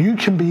 you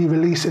can be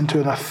released into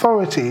an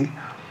authority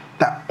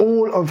that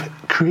all of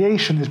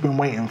creation has been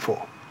waiting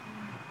for.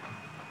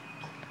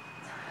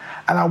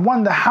 And I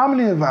wonder how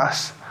many of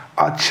us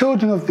are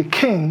children of the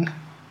king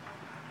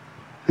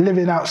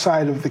living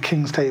outside of the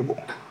king's table.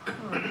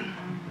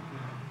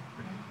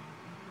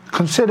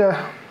 Consider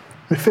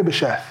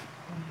Mephibosheth.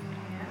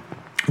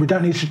 We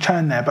don't need to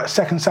turn there, but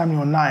 2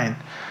 Samuel 9,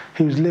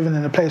 he was living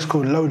in a place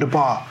called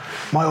Lo-Debar.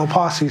 My old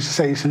pastor used to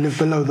say he used to live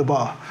below the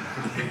bar.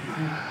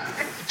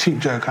 Cheap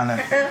joke, I know.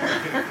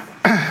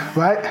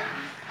 Right?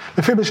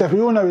 Mephibosheth, we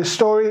all know his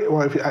story.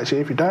 Well, if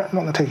you don't, I'm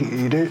not going to take it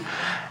you do.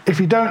 If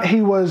you don't,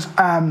 he was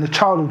the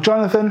child of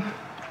Jonathan,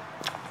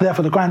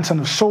 therefore the grandson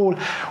of Saul.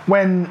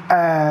 When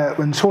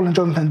Saul and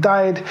Jonathan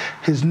died,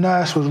 his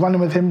nurse was running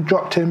with him,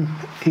 dropped him.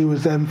 He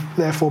was then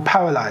therefore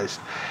paralyzed.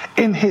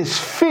 In his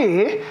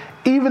fear,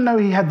 even though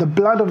he had the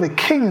blood of the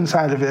king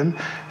inside of him,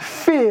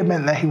 fear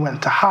meant that he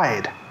went to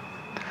hide.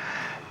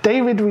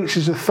 David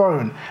reaches the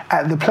throne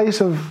at the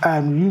place of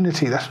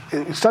unity.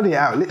 Study it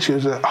out.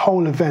 Literally, it was a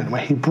whole event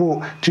where he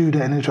brought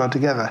Judah and Israel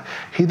together.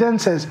 He then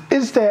says,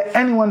 is there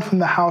anyone from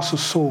the house of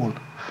Saul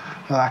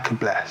that I could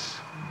bless?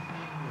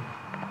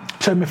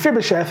 So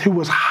Mephibosheth, who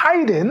was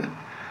hiding,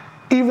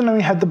 even though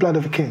he had the blood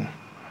of a king,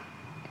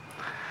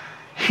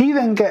 he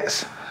then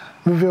gets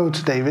revealed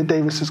to David.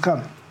 David says,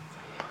 come.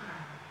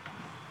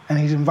 And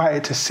he's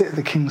invited to sit at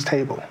the king's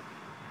table.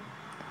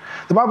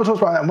 The Bible talks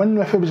about that. When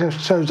Mephibosheth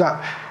shows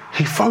up,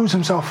 he throws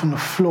himself on the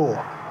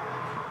floor.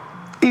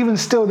 Even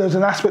still, there's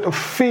an aspect of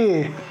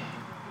fear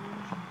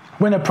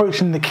when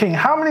approaching the king.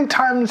 How many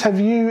times have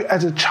you,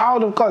 as a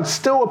child of God,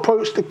 still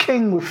approached the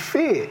king with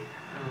fear?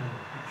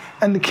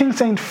 And the king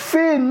saying,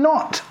 fear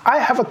not, I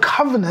have a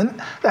covenant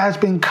that has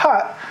been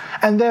cut,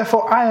 and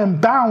therefore I am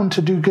bound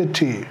to do good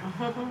to you.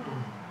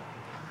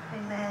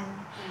 Amen.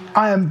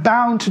 I am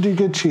bound to do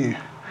good to you.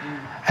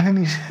 And then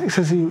he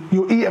says,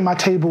 you'll eat at my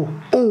table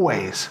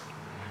always.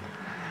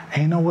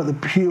 And you know what the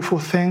beautiful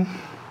thing?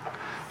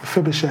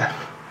 Mephibosheth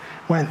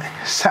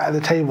sat at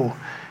the table.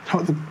 You know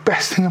what the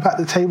best thing about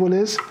the table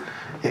is?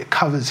 It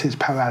covers his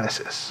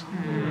paralysis.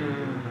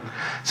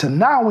 So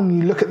now when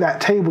you look at that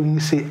table and you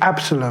see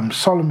Absalom,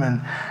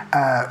 Solomon,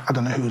 I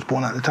don't know who was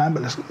born at the time,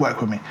 but let's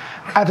work with me.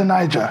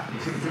 Adonijah,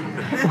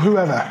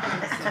 whoever,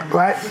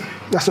 right?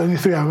 That's the only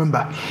three I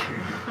remember.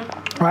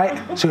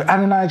 Right? So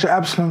Adonijah,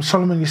 Absalom,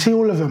 Solomon, you see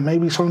all of them.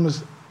 Maybe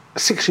Solomon's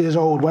 6 years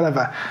old,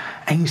 whatever.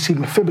 And you see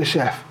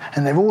Mephibosheth,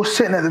 and they're all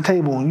sitting at the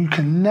table. You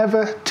can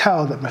never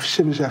tell that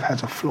Mephibosheth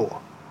has a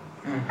flaw.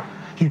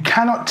 You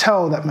cannot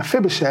tell that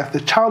Mephibosheth, the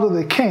child of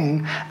the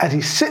king, as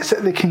he sits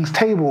at the king's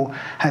table,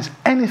 has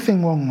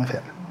anything wrong with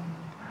him.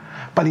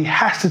 But he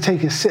has to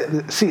take his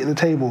seat at the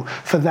table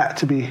for that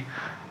to be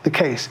the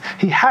case.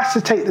 He has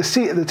to take the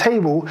seat at the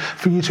table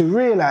for you to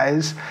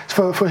realize,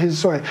 for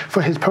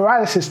his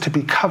paralysis to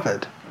be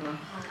covered.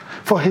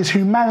 For his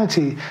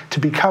humanity to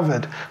be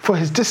covered, for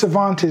his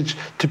disadvantage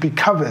to be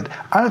covered.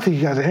 I don't think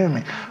you guys are hearing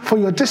me. For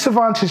your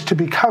disadvantage to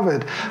be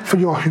covered, for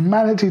your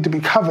humanity to be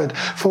covered,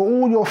 for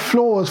all your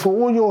flaws, for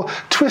all your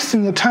twists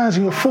and your turns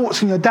and your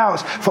thoughts and your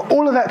doubts, for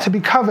all of that to be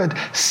covered,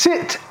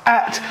 sit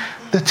at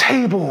the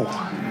table.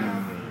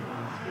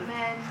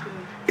 Amen.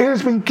 It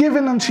has been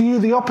given unto you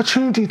the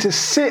opportunity to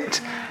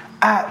sit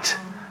at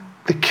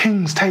the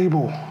king's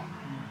table.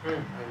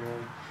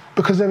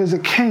 Because there is a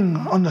king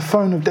on the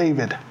throne of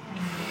David.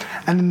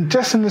 And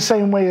just in the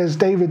same way as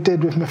David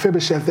did with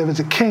Mephibosheth, there was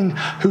a king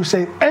who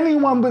said,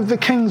 anyone with the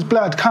king's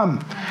blood,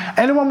 come.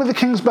 Anyone with the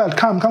king's blood,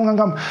 come.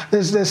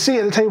 There's a seat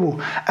at the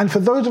table. And for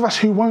those of us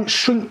who won't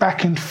shrink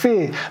back in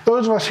fear,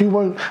 those of us who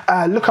won't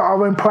look at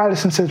our own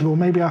paralysis and say, well,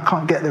 maybe I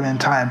can't get there in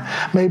time.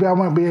 Maybe I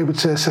won't be able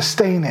to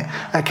sustain it.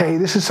 Okay,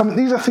 these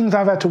are things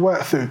I've had to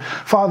work through.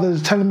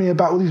 Father's telling me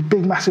about all these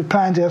big, massive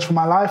plans he has for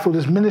my life, all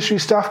this ministry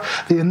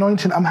stuff, the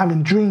anointing. I'm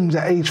having dreams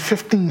at age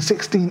 15,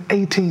 16,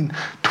 18,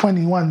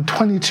 21,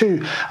 22.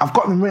 I've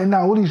got them written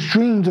down, all these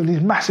dreams of these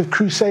massive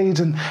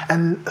crusades and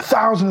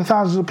thousands and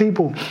thousands of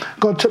people.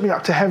 God took me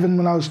up to heaven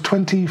when I was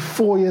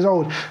 24 years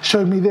old,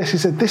 showed me this. He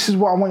said, this is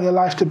what I want your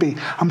life to be.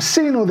 I'm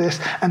seeing all this,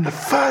 and the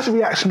first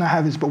reaction I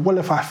have is, but what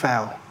if I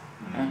fail?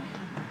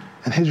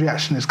 And his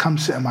reaction is, come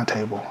sit at my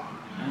table.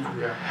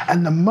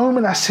 And the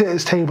moment I sit at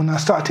his table and I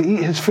start to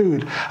eat his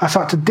food, I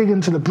start to dig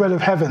into the bread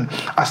of heaven,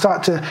 I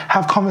start to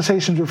have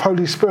conversations with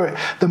Holy Spirit,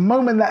 the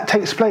moment that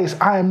takes place,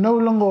 I am no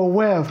longer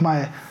aware of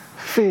my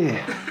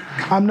fear.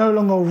 I'm no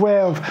longer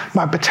aware of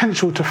my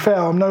potential to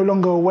fail. I'm no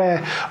longer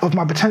aware of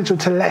my potential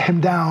to let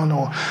him down,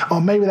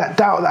 or maybe that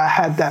doubt that I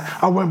had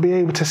that I won't be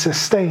able to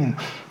sustain.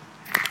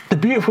 The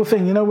beautiful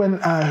thing, you know, when,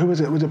 who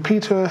was it? Was it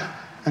Peter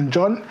and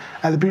John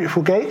at the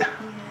beautiful gate?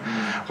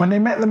 When they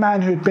met the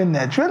man who had been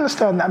there, do you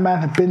understand that man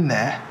had been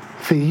there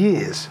for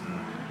years?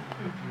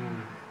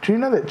 Do you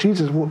know that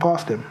Jesus walked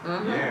past him?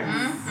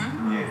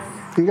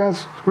 Do you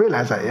guys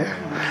realize that,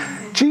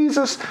 yeah?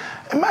 Jesus,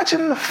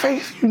 imagine the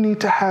faith you need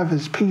to have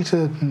as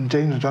Peter and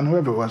James and John,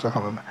 whoever it was, I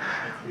can't remember.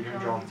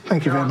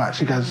 Thank you very much.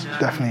 You guys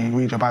definitely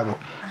read your Bible.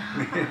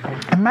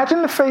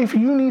 Imagine the faith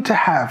you need to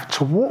have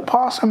to walk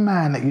past a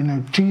man that you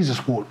know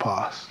Jesus walked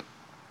past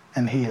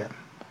and heal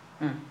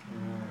him.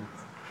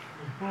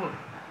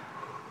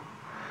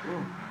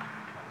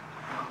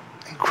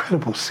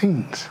 Incredible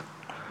scenes.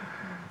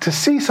 To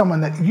see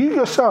someone that you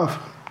yourself,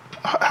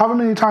 however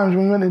many times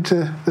when you went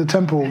into the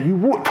temple, you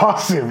walked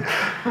past him.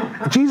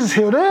 Jesus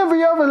healed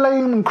every other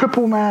lame and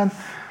crippled man,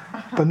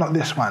 but not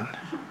this one.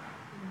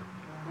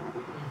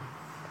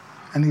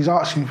 And he's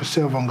asking you for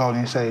silver and gold,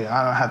 and you say,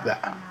 I don't have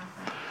that.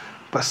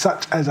 But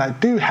such as I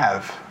do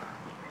have,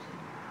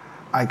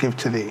 I give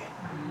to thee.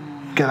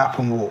 Get up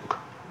and walk.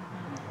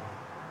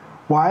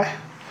 Why?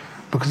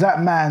 because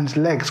that man's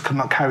legs could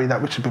not carry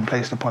that which had been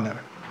placed upon him.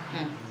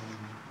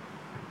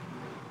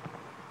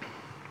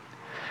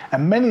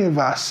 And many of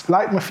us,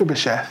 like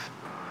Mephibosheth,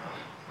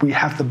 we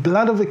have the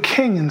blood of the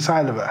king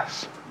inside of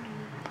us.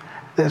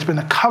 There's been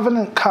a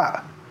covenant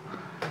cut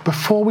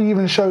before we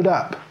even showed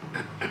up.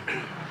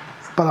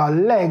 But our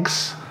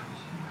legs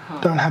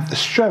don't have the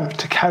strength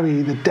to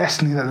carry the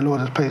destiny that the Lord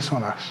has placed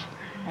on us.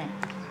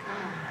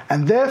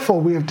 And therefore,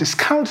 we have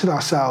discounted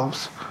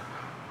ourselves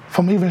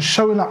from even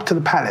showing up to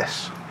the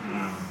palace.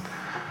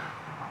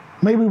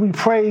 Maybe we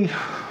pray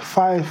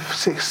 5,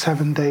 6,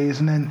 7 days,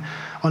 and then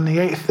on the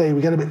 8th day,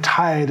 we get a bit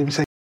tired and we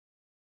say,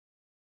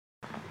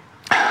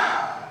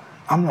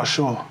 I'm not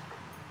sure.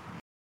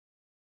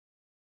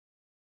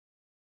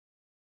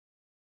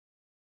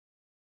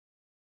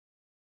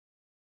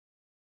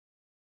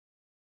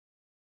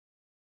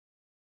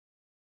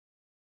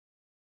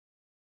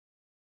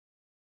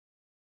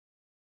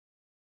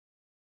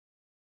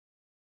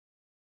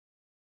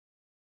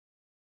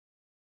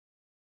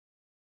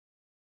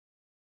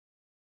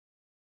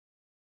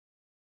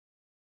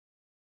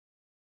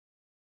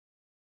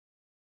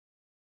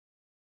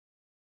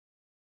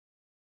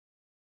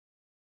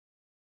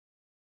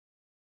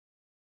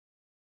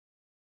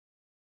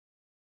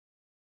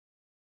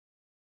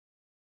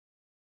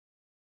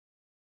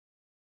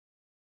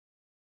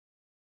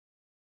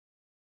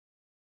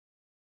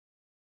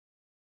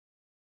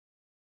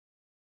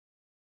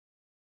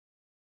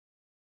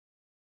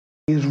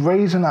 He is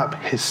raising up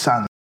his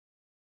son.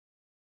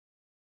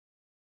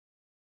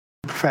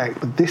 Perfect.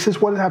 But this is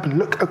what has happened.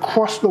 Look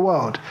across the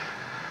world.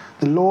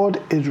 The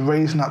Lord is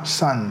raising up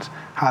sons.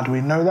 How do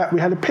we know that? We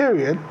had a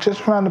period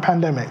just around the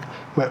pandemic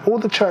where all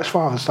the church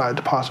fathers started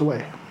to pass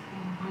away.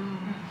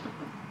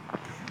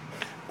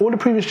 All the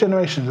previous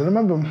generations. And I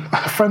remember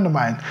a friend of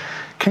mine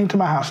came to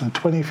my house in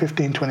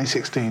 2015,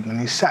 2016, and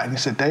he sat and he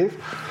said,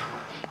 Dave,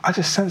 I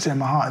just sense it in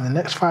my heart, in the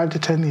next 5 to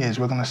 10 years,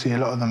 we're going to see a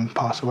lot of them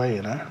pass away,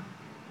 you know?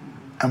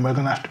 And we're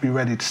going to have to be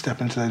ready to step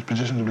into those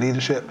positions of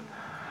leadership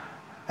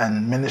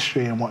and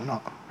ministry and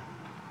whatnot.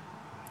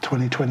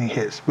 2020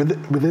 hits.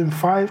 Within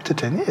 5 to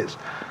 10 years,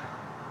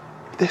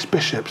 this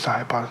bishop,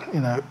 you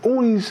know,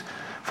 all these,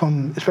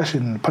 from especially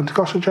in the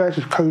Pentecostal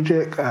churches,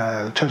 Kojic,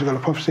 Church of God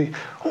of Prophecy,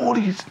 all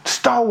these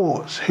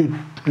stalwarts who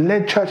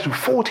led churches for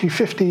 40,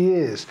 50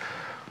 years,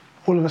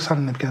 all of a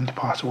sudden they began to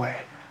pass away.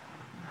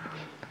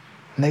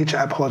 Nature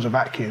abhors a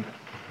vacuum.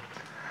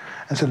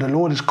 And so the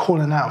Lord is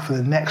calling out for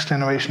the next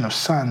generation of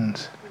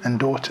sons and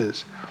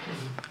daughters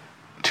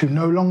to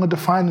no longer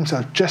define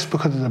themselves just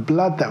because of the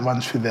blood that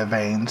runs through their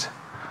veins,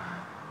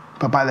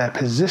 but by their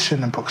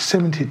position and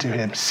proximity to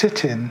him,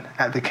 sitting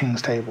at the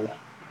king's table.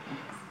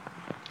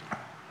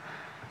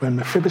 When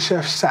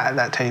Mephibosheth sat at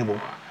that table,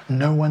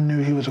 no one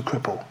knew he was a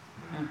cripple.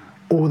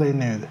 All they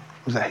knew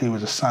was that he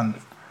was a son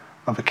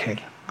of a king.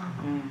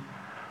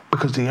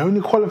 Because the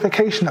only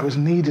qualification that was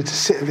needed to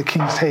sit at the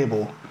king's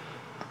table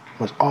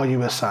was, are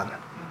you a son?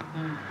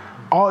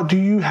 Or do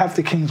you have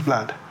the king's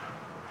blood?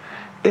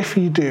 If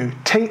you do,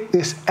 take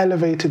this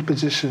elevated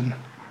position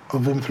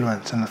of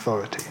influence and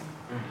authority.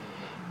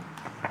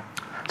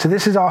 So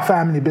this is our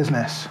family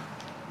business.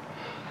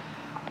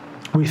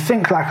 We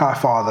think like our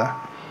father.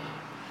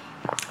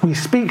 We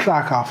speak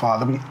like our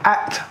father. We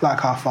act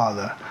like our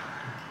father.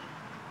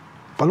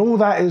 But all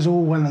that is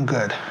all well and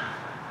good.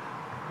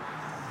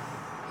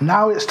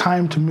 Now it's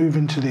time to move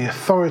into the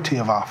authority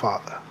of our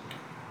Father.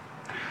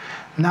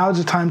 Now is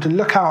the time to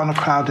look out on the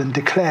crowd and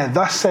declare,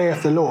 thus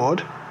saith the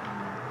Lord,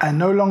 and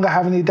no longer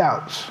have any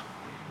doubts.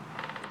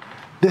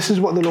 This is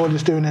what the Lord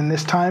is doing in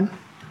this time.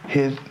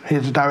 Here's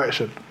the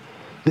direction.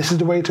 This is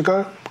the way to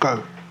go.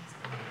 Go.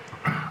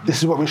 This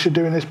is what we should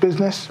do in this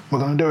business. We're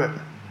going to do it.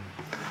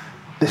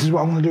 This is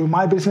what I'm going to do in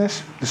my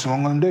business. This is what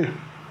I'm going to do.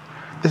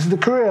 This is the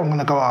career I'm going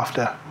to go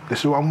after. This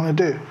is what I'm going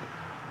to do.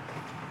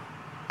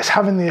 It's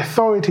having the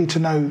authority to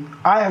know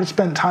I have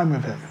spent time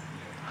with him.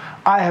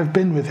 I have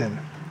been with him.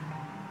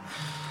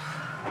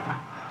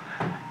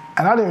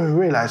 And I didn't even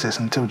realize this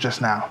until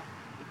just now.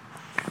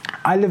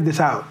 I lived this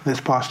out this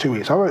past 2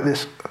 weeks. I wrote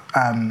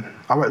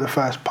the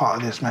first part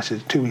of this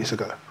message 2 weeks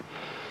ago.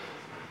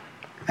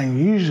 And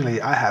usually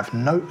I have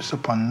notes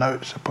upon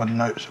notes upon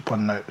notes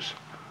upon notes.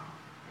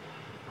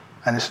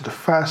 And this is the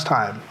first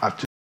time I've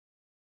just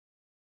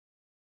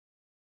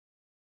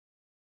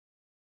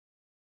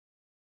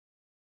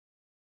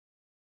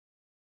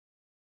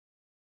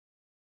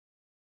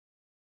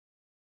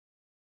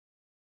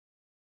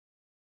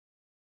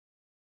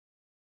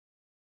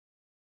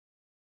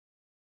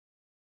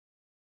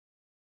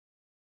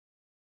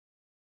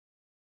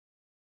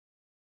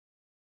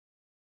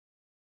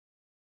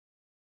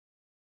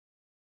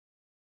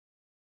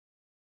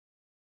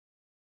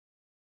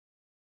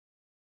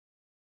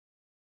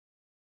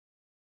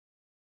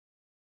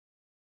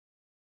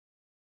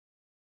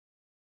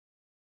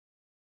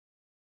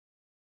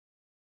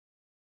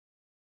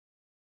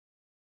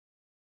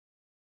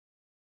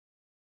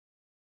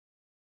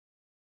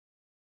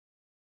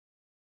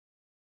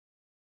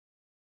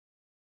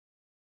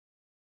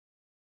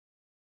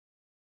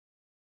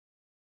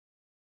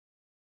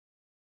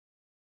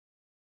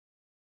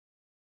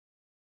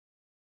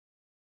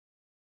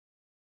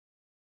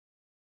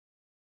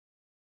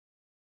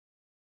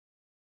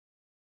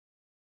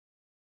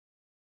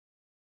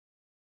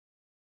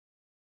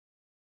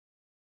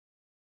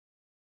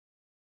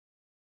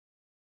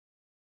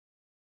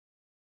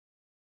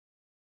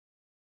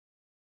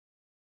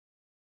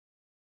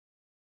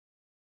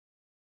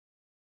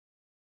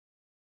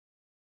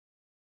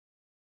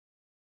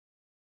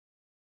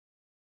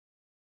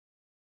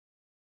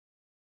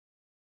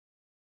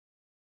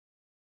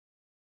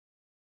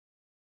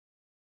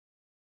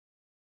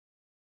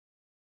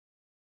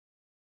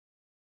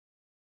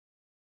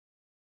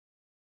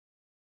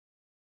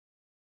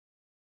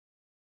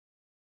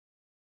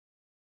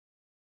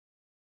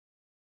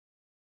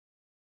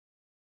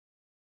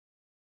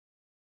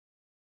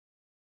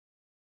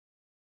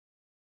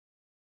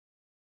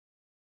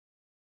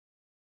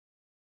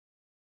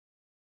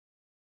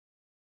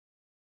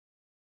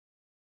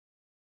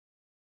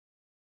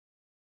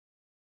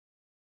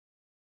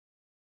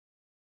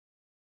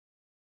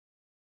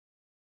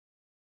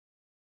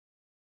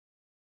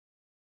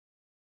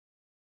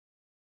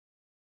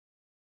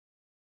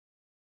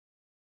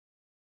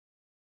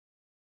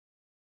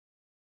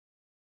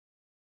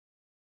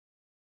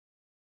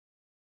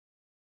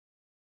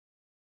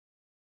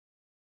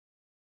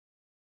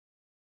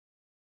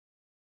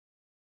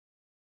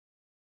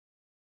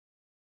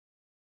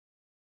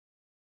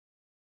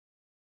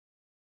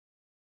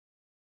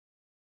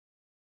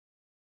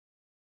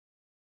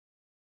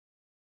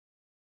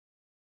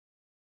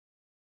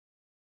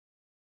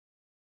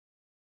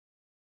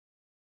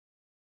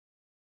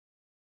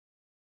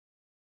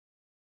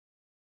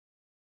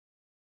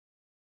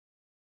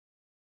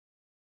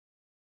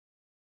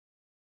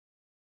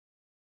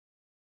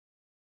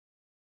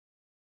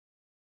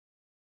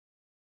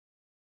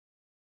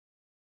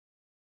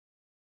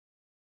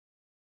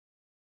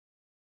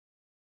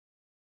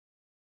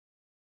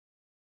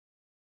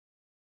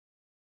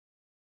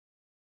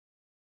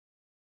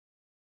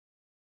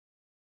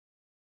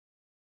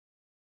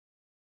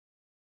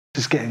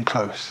just getting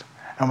close.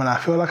 And when I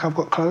feel like I've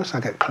got close, I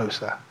get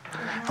closer.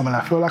 And when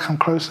I feel like I'm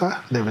closer,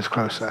 there is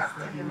closer.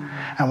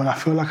 And when I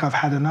feel like I've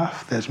had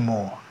enough, there's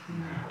more.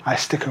 I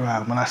stick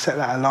around. When I set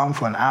that alarm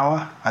for an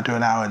hour, I do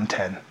an hour and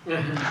 10.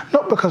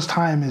 Not because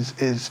time is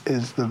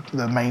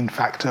the main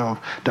factor of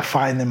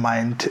defining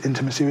my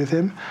intimacy with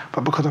him,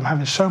 but because I'm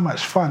having so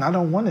much fun, I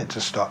don't want it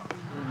to stop.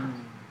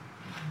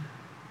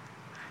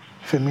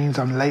 If it means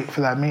I'm late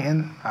for that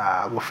meeting,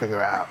 we'll figure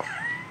it out.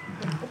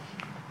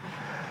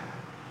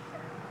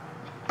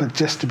 But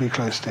just to be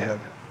close to him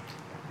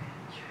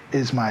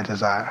is my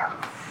desire.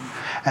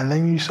 And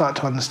then you start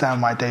to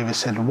understand why David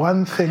said,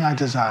 one thing I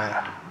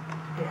desire,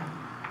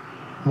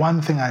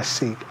 one thing I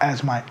seek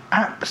as my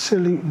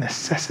absolute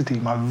necessity,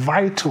 my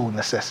vital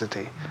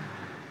necessity,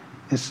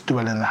 is to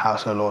dwell in the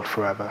house of the Lord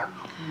forever.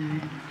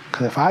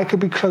 Because if I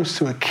could be close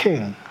to a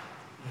king,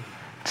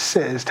 to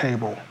sit at his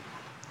table,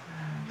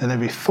 then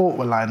every thought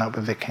will line up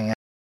with the king.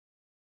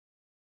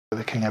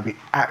 Every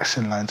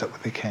action lines up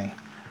with the king.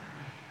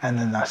 And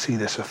then I see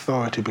this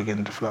authority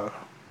begin to flow.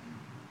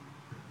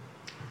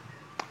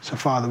 So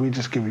Father, we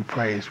just give you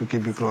praise, we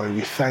give you glory,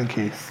 we thank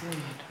you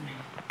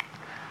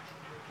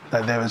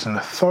that there is an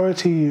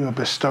authority you are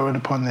bestowing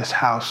upon this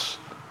house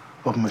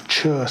of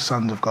mature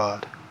sons of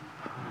God.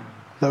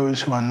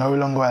 Those who are no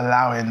longer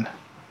allowing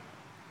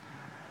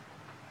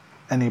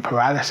any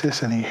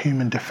paralysis, any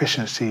human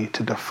deficiency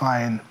to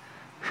define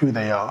who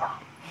they are.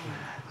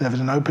 There is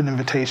an open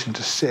invitation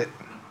to sit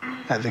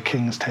at the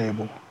King's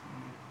table.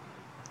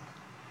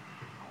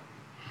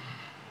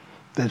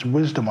 There's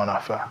wisdom on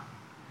offer.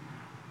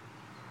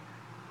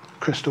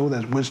 Crystal,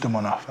 there's wisdom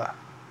on offer.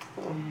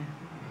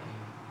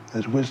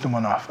 There's wisdom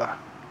on offer. I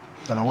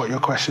don't know what your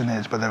question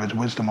is, but there is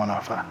wisdom on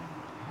offer.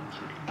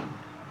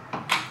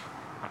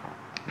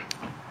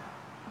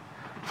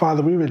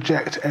 Father, we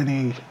reject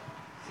any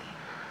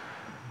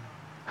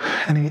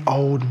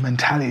old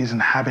mentalities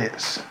and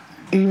habits,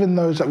 even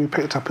those that we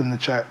picked up in the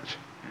church,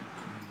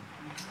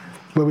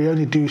 where we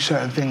only do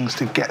certain things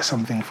to get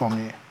something from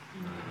you.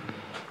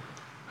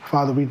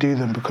 Father, we do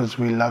them because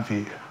we love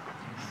you,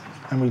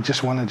 and we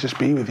just want to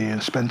be with you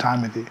and spend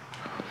time with you.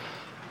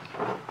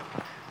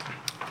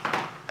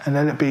 And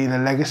let it be the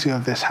legacy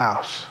of this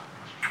house,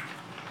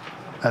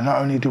 that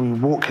not only do we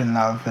walk in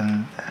love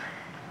and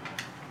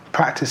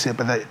practice it,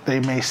 but that they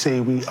may say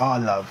we are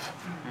love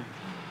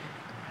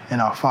in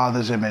our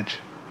Father's image,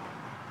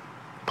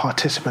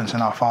 participants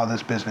in our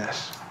Father's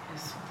business,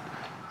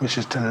 which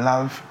is to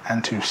love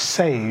and to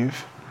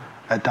save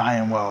a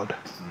dying world.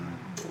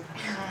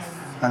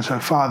 And so,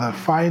 Father,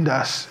 find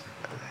us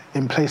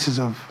in places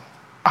of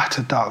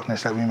utter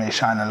darkness that we may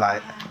shine a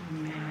light.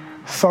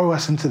 Throw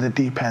us into the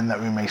deep end that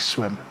we may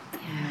swim.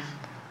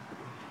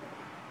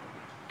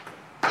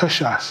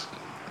 Push us,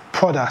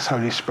 prod us,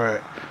 Holy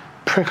Spirit.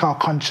 Prick our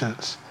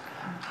conscience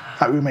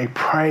that we may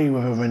pray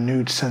with a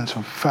renewed sense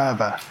of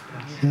fervour,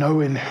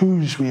 knowing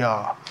whose we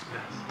are.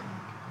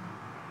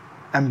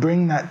 And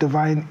bring that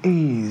divine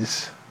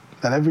ease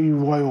that every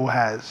royal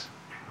has.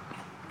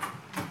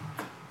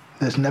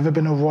 There's never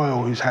been a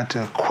royal who's had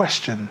to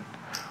question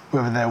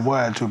whether their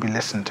words will be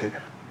listened to.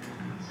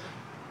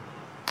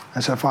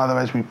 And so, Father,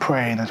 as we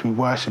pray and as we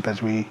worship,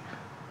 as we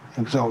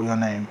exalt your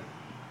name,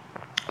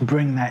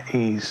 bring that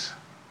ease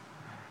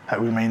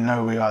that we may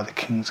know we are the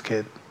King's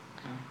kid.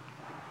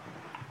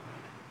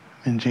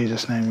 In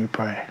Jesus' name we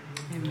pray.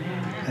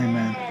 Amen.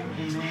 Amen.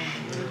 Amen.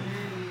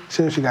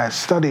 Seriously, guys,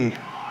 study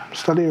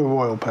a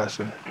royal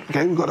person.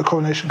 Okay, we've got the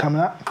coronation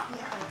coming up.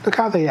 Look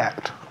how they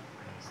act.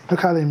 Look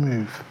how they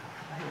move.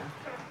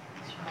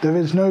 There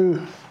is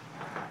no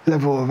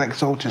level of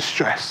exalted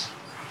stress.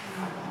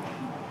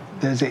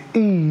 There's an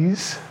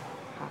ease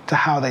to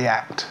how they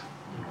act,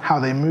 how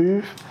they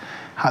move,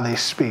 how they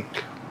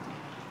speak.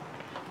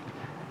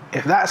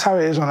 If that's how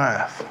it is on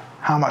earth,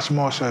 how much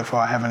more so for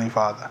our Heavenly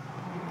Father,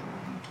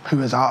 who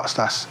has asked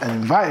us and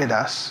invited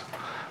us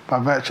by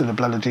virtue of the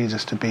blood of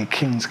Jesus to be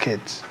King's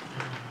kids.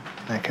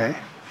 Okay?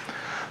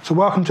 So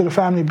welcome to the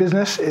family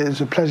business. It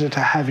is a pleasure to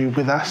have you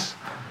with us.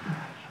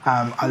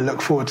 I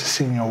look forward to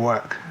seeing your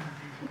work.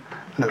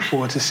 Look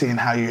forward to seeing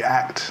how you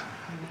act,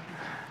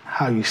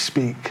 how you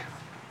speak.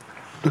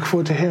 Look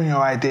forward to hearing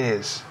your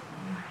ideas,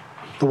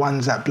 the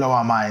ones that blow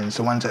our minds,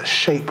 the ones that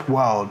shape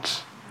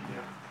worlds,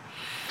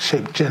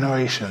 shape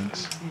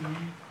generations.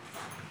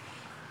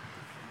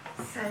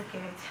 So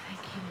good.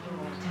 Thank you,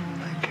 Lord.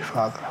 Thank you,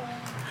 Father.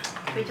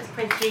 We just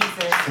praise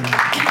Jesus.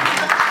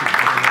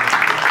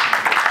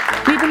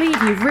 We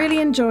believe you've really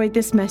enjoyed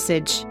this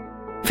message.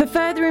 For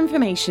further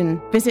information,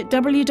 visit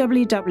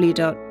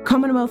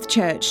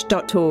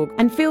www.commonwealthchurch.org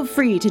and feel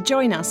free to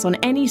join us on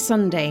any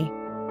Sunday.